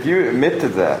down. If you admit to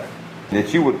that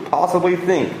you would possibly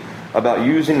think about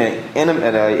using an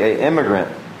immigrant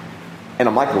in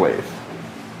a microwave,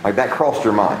 like that crossed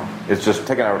your mind. It's just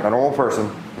taking a normal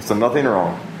person, it's nothing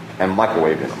wrong, and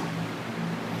microwaving them.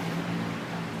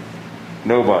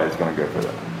 Nobody's going to go for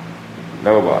that.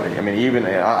 Nobody. I mean, even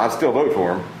I'd still vote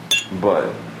for him,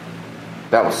 but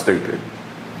that was stupid.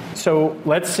 So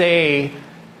let's say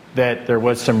that there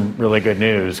was some really good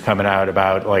news coming out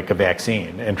about a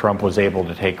vaccine, and Trump was able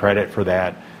to take credit for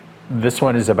that. This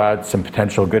one is about some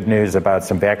potential good news about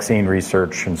some vaccine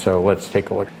research, and so let's take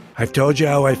a look. I've told you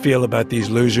how I feel about these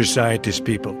loser scientist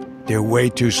people. They're way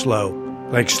too slow,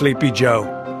 like Sleepy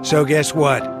Joe. So guess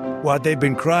what? While they've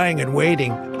been crying and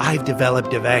waiting, I've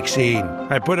developed a vaccine.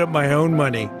 I put up my own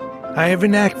money. I have a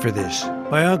knack for this.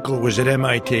 My uncle was at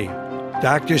MIT.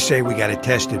 Doctors say we got to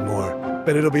test it more,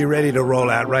 but it'll be ready to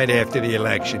roll out right after the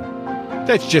election.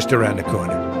 That's just around the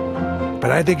corner.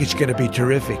 But I think it's going to be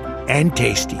terrific and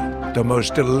tasty. The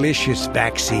most delicious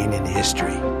vaccine in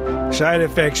history. Side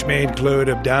effects may include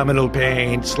abdominal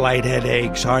pain, slight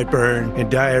headaches, heartburn,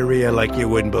 and diarrhea like you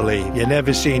wouldn't believe. You've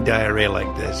never seen diarrhea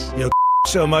like this. You'll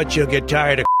so much you'll get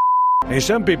tired of. And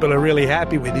some people are really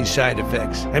happy with these side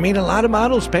effects. I mean, a lot of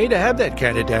models pay to have that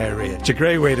kind of diarrhea. It's a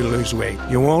great way to lose weight.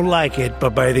 You won't like it,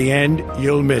 but by the end,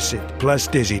 you'll miss it. Plus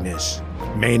dizziness.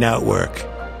 May not work.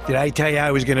 Did I tell you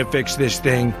I was going to fix this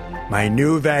thing? My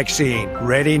new vaccine,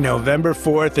 ready November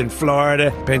 4th in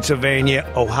Florida,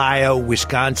 Pennsylvania, Ohio,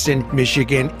 Wisconsin,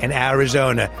 Michigan, and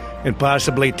Arizona, and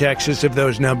possibly Texas if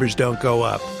those numbers don't go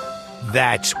up.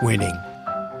 That's winning.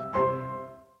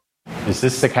 Is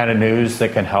this the kind of news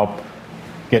that can help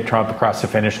get Trump across the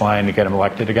finish line to get him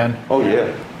elected again? Oh,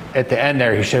 yeah. At the end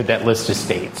there, he showed that list of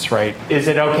states, right? Is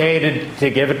it okay to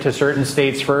give it to certain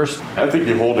states first? I think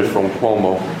you hold it from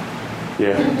Cuomo.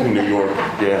 Yeah, in New York.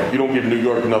 Yeah, you don't give New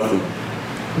York nothing.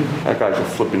 That guy's a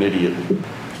flipping idiot.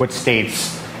 What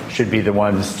states should be the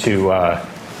ones to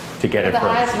get it the first?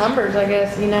 highest numbers, I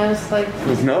guess. It's like.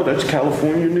 No, that's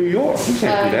California, New York. You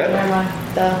can't do that. Never mind.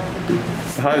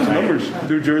 The highest numbers: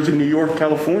 New Jersey, New York,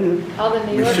 California. All the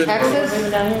New York,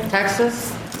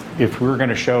 Texas. If we were going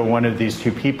to show one of these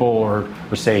two people, or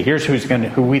say, here's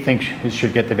who we think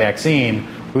should get the vaccine,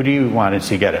 who do you want to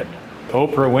see get it?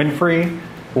 Oprah Winfrey,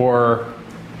 or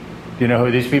do you know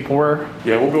who these people were?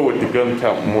 Yeah, we'll go with the gun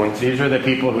counting ones. These are the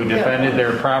people who defended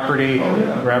their property.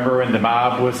 Remember when the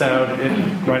mob was out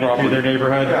running through their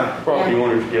neighborhood? Yeah, property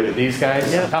owners get it. These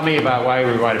guys? Yeah. Tell me about why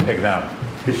we want to pick them.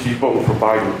 Because she's voting for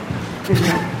Biden.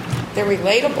 They're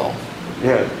relatable.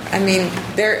 Yeah. I mean,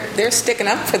 they're sticking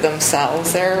up for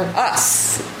themselves. They're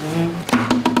us.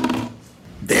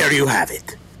 There you have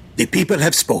it. The people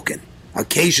have spoken,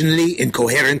 occasionally in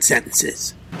coherent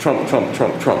sentences. Trump, Trump,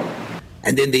 Trump, Trump.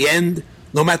 And in the end,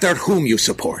 no matter whom you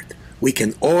support, we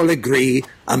can all agree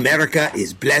America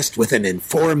is blessed with an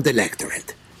informed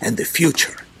electorate, and the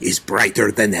future is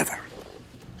brighter than ever.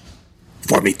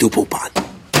 For me, Tupupat.